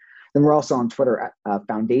think. Then we're also on Twitter at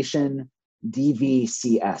Foundation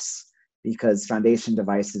DVCS, because Foundation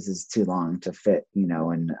Devices is too long to fit,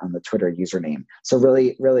 on the Twitter username. So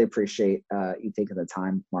really, really appreciate you taking the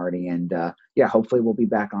time, Marty. And hopefully we'll be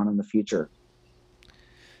back on in the future.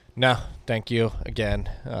 No, thank you again.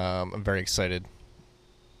 I'm very excited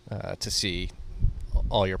to see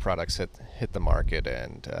all your products hit the market,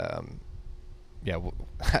 and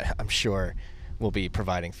I'm sure we'll be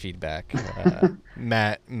providing feedback.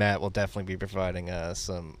 Matt will definitely be providing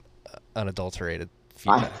some unadulterated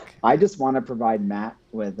feedback. I just want to provide Matt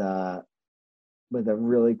with a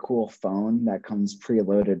really cool phone that comes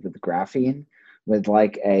preloaded with graphene, with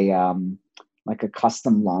like a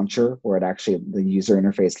custom launcher where it actually, the user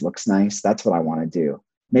interface looks nice. That's what I want to do.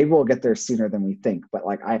 Maybe we'll get there sooner than we think, but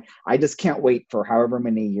like I just can't wait for however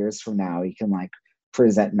many years from now you can like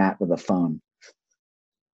present Matt with a phone.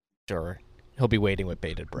 Sure. He'll be waiting with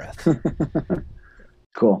bated breath.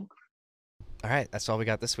 Cool. All right, that's all we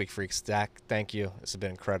got this week, freaks. Zach, thank you. This has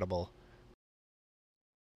been incredible.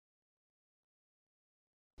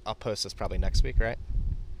 I'll post this probably next week, right?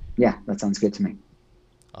 Yeah, that sounds good to me.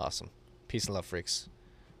 Awesome. Peace and love, freaks.